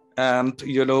stations and,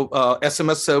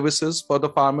 SMS services for the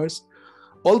farmers.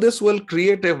 All this will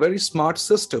create a very smart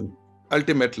system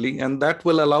ultimately, and that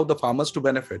will allow the farmers to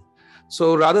benefit.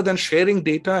 So rather than sharing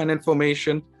data and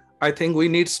information, I think we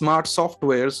need smart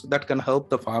softwares that can help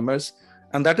the farmers,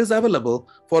 and that is available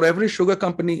for every sugar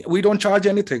company. We don't charge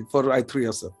anything for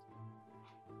i3SF.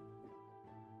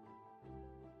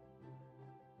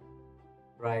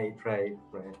 Right.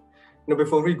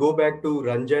 Before we go back to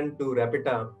Ranjan to wrap it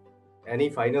up, any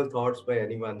final thoughts by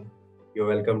anyone? You're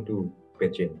welcome to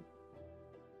pitch in.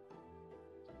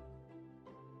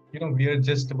 We are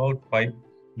just about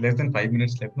less than 5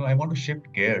 minutes left. No, I want to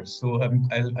shift gears. So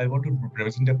I want to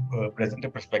present a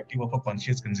perspective of a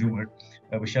conscious consumer.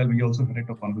 Vishal, we also had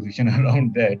a conversation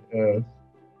around that.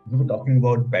 We were talking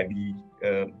about paddy.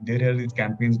 There are these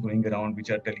campaigns going around which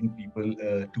are telling people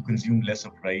to consume less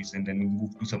of rice and then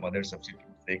move to some other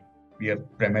substitutes. Like we are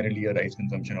primarily a rice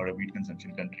consumption or a wheat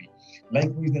consumption country.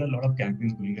 Likewise, there are a lot of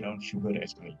campaigns going around sugar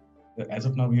as well. As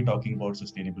of now, we are talking about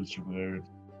sustainable sugar,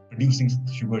 producing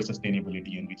sugar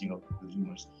sustainability and reaching out to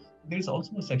consumers. There is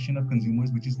also a section of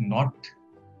consumers which is not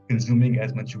consuming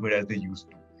as much sugar as they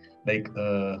used to. Like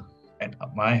at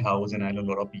my house, and I know a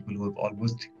lot of people who have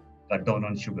almost cut down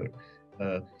on sugar.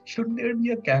 Should there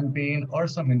be a campaign or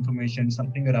some information,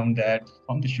 something around that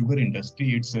from the sugar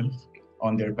industry itself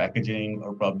on their packaging,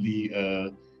 or probably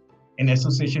in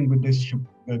association with these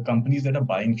companies that are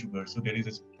buying sugar? So there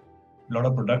is a lot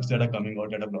of products that are coming out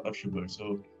that have a lot of sugar.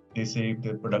 So they say if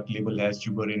the product label has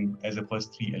sugar in as the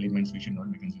first 3 elements, we should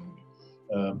not be consuming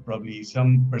it. Probably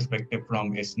some perspective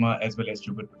from ESMA as well as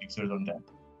sugar producers on that.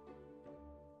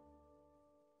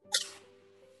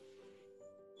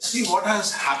 See, what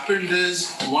has happened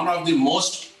is one of the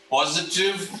most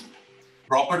positive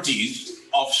properties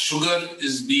of sugar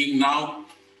is being now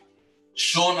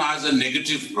shown as a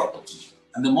negative property.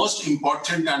 And the most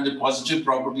important and the positive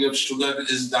property of sugar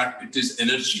is that it is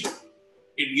energy.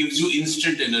 It gives you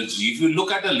instant energy. If you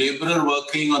look at a laborer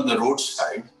working on the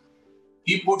roadside,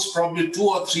 he puts probably 2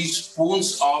 or 3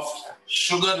 spoons of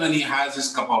sugar when he has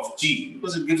his cup of tea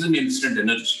because it gives him instant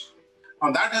energy.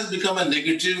 Now that has become a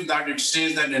negative, that it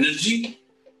says that energy,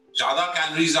 ज़्यादा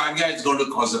calories aa gaya, it's going to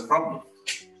cause a problem.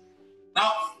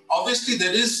 Now, obviously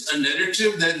there is a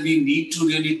narrative that we need to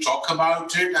really talk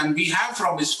about it, and we have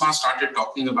from ISMA started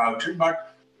talking about it,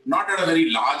 but not at a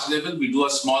very large level. We do a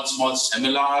small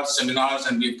seminars,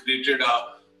 and we've created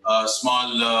a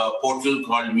small portal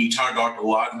called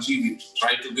meetha.org. We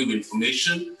try to give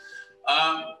information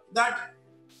that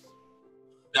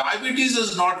diabetes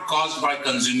is not caused by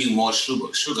consuming more sugar.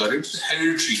 It's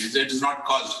hereditary. It is not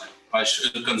caused by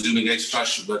consuming extra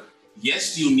sugar.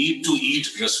 Yes, you need to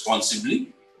eat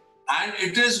responsibly. And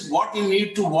it is what you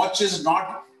need to watch is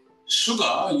not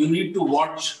sugar. You need to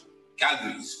watch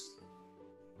calories.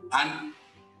 And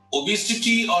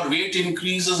obesity or weight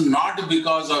increase is not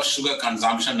because of sugar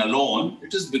consumption alone.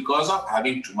 It is because of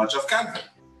having too much of calorie.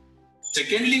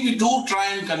 Secondly, we do try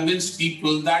and convince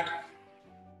people that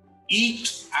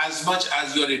eat as much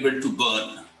as you're able to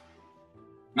burn.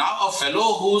 Now, a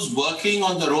fellow who's working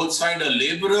on the roadside, a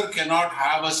laborer, cannot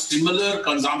have a similar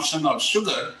consumption of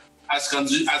sugar as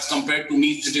compared to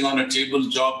me sitting on a table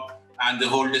job and the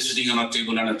whole day sitting on a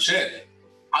table and a chair,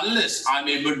 unless I'm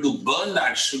able to burn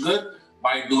that sugar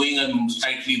by doing a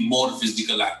slightly more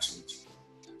physical activity.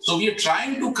 So we are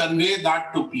trying to convey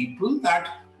that to people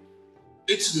that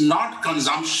it's not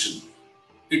consumption.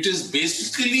 It is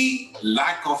basically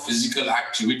lack of physical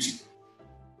activity.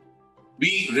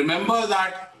 We remember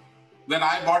that when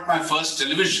I bought my first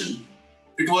television,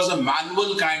 it was a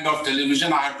manual kind of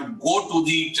television. I had to go to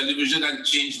the television and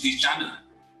change the channel.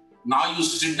 Now you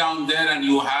sit down there and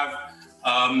you have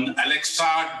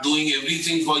Alexa doing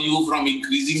everything for you, from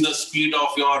increasing the speed of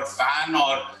your fan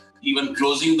or even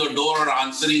closing the door or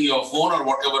answering your phone or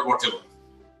whatever.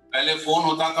 Pehle phone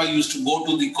hota tha, you used to go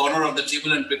to the corner of the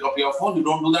table and pick up your phone. You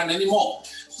don't do that anymore.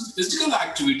 So physical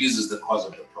activities is the cause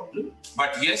of the problem.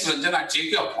 But yes, Ranjan, I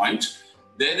take your point.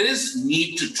 There is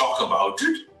need to talk about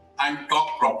it and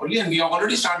talk properly. And we have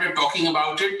already started talking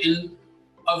about it in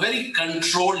a very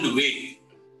controlled way.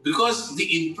 Because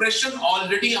the impression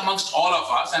already amongst all of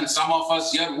us, and some of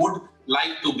us here would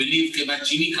like to believe that if I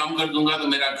chini kam kar dunga, to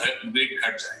mera weight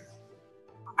ghat jayega.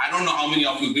 I don't know how many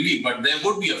of you believe, but there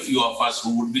would be a few of us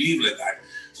who would believe like that.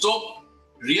 So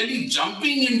really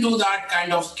jumping into that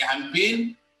kind of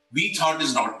campaign, we thought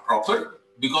is not proper,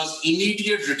 because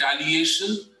immediate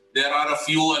retaliation, there are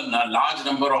a large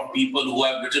number of people who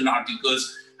have written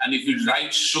articles, and if you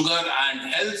write sugar and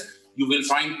health, you will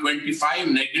find 25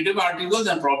 negative articles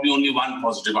and probably only one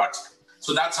positive article.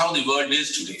 So that's how the world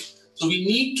is today. So we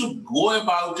need to go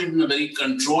about it in a very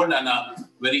controlled and a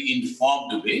very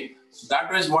informed way. So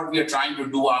that is what we are trying to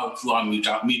do through our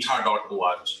meetha.org.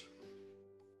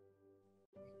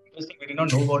 We did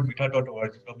not know about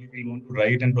meetha.org. Probably we want to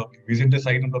write and probably visit the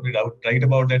site and probably write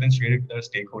about that and share it with our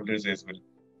stakeholders as well.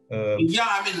 Yeah,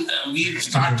 I mean, we've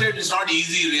started, it's not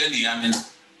easy really. I mean,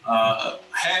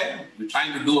 we're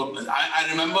trying to do I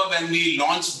remember when we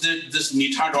launched this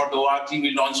meetha.org,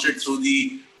 we launched it through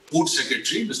the Food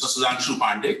Secretary, Mr. Sudhanshu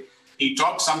Pandey. He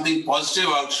talked something positive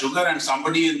about sugar, and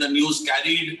somebody in the news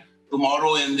carried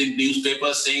tomorrow in the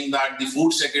newspaper saying that the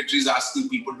Food Secretary is asking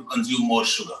people to consume more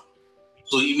sugar.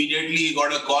 So immediately he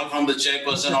got a call from the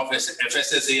chairperson of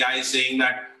FSSAI saying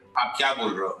that, "Aap kya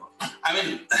bol rahe ho?" I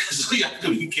mean, so you have to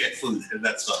be careful there,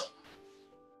 that's all.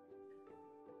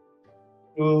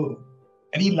 So,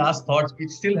 any last thoughts? We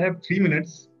still have 3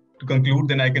 minutes to conclude,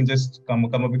 then I can just come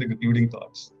up with the concluding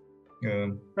thoughts.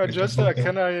 Can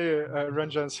I,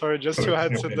 Ranjan, sorry, just to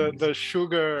add to the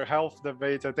sugar health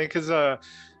debate, I think it's a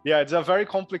very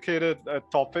complicated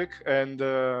topic. And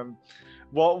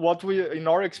what we, in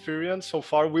our experience so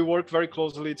far, we work very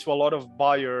closely to a lot of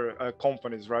buyer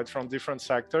companies, right, from different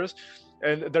sectors.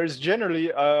 And there's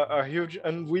generally a huge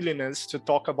unwillingness to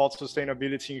talk about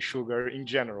sustainability in sugar in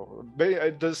general.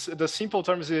 The simple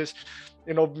terms is,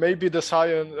 maybe the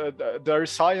science, there is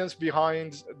science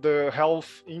behind the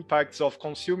health impacts of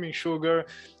consuming sugar.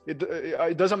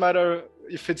 It doesn't matter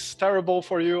if it's terrible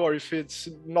for you or if it's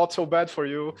not so bad for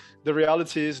you. The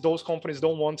reality is those companies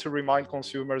don't want to remind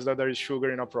consumers that there is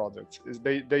sugar in a product.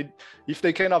 If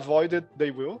they can avoid it, they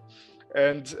will.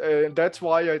 And that's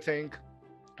why I think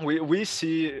we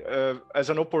see as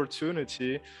an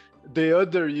opportunity the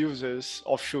other uses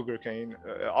of sugarcane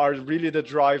are really the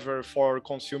driver for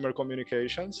consumer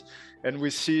communications. And we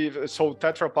see, so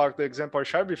Tetra Pak, the example I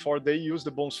shared before, they use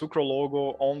the Bonsucro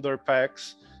logo on their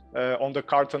packs, on the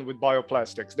carton with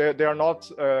bioplastics. They are not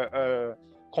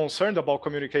concerned about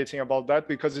communicating about that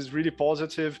because it's really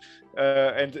positive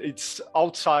and it's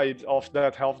outside of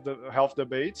that health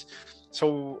debate.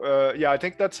 So I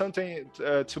think that's something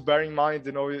to bear in mind,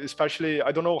 especially,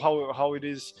 I don't know how it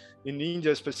is in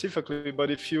India specifically,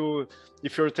 but if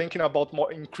you're thinking about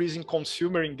more increasing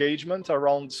consumer engagement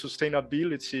around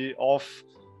sustainability of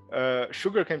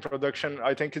sugarcane production,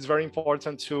 I think it's very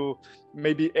important to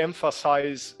maybe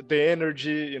emphasize the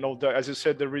energy, as you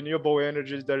said, the renewable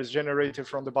energy that is generated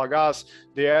from the bagasse,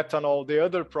 the ethanol, the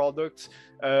other products,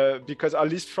 because at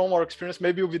least from our experience,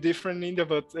 maybe it will be different in India,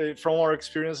 but from our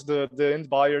experience, the end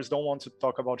buyers don't want to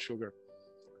talk about sugar,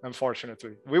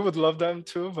 unfortunately. We would love them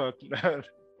to, but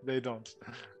they don't.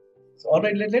 So, all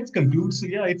right, let's conclude. So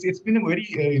it's been a very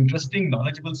interesting,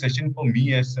 knowledgeable session for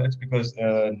me as such, because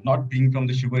not being from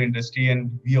the sugar industry,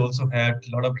 and we also had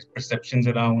a lot of perceptions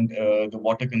around the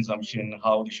water consumption,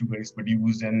 how the sugar is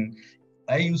produced. And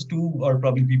I used to, or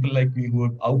probably people like me who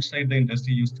are outside the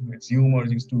industry used to assume or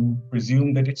used to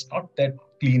presume that it's not that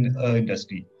clean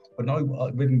industry. But now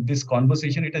with this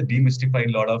conversation, it has demystified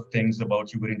a lot of things about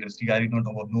sugar industry. I did not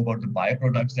know about the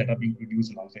byproducts that are being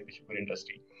produced alongside the sugar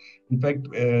industry. In fact,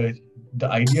 the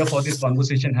idea for this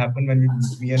conversation happened when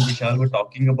me and Vishal were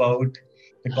talking about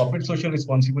the corporate social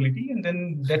responsibility. And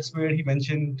then that's where he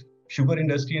mentioned sugar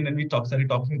industry. And then we started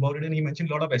talking about it. And he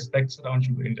mentioned a lot of aspects around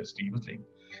sugar industry. He was like,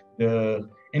 the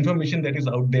information that is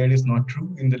out there is not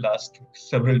true. In the last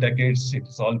several decades,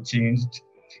 it's all changed.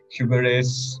 Sugar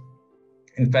is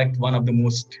in fact, one of the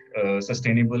most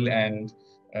sustainable and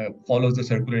follows the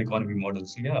circular economy model.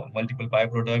 So yeah, multiple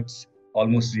byproducts,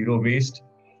 almost zero waste.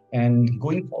 And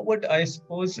going forward, I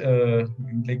suppose,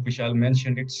 like Vishal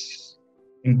mentioned, it's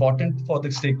important for the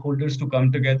stakeholders to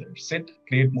come together,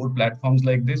 create more platforms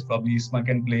like this. Probably ISMA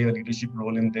can play a leadership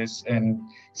role in this and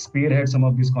spearhead some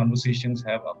of these conversations,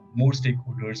 have more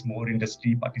stakeholders, more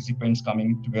industry participants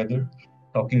coming together,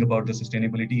 talking about the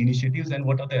sustainability initiatives and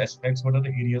what are the aspects, what are the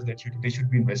areas that they should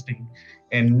be investing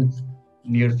in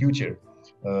near future.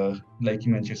 Like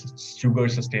you mentioned, sugar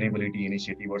sustainability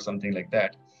initiative or something like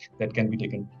that, that can be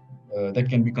taken, that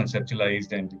can be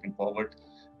conceptualized and taken forward.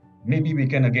 Maybe we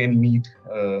can again meet,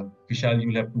 Vishal,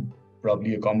 you'll have to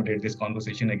probably accommodate this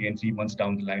conversation again 3 months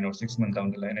down the line or 6 months down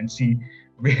the line and see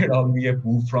where all we have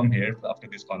moved from here after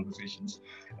these conversations.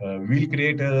 We'll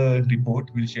create a report,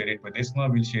 we'll share it with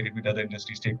ISMA, we'll share it with other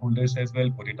industry stakeholders as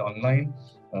well, put it online.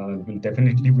 We'll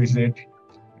definitely visit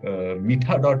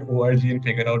meta.org and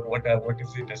figure out what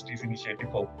is the industry's initiative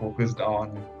focused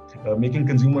on making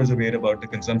consumers aware about the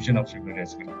consumption of sugar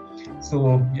as well.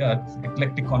 So yeah,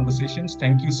 eclectic conversations.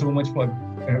 Thank you so much for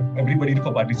everybody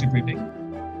for participating.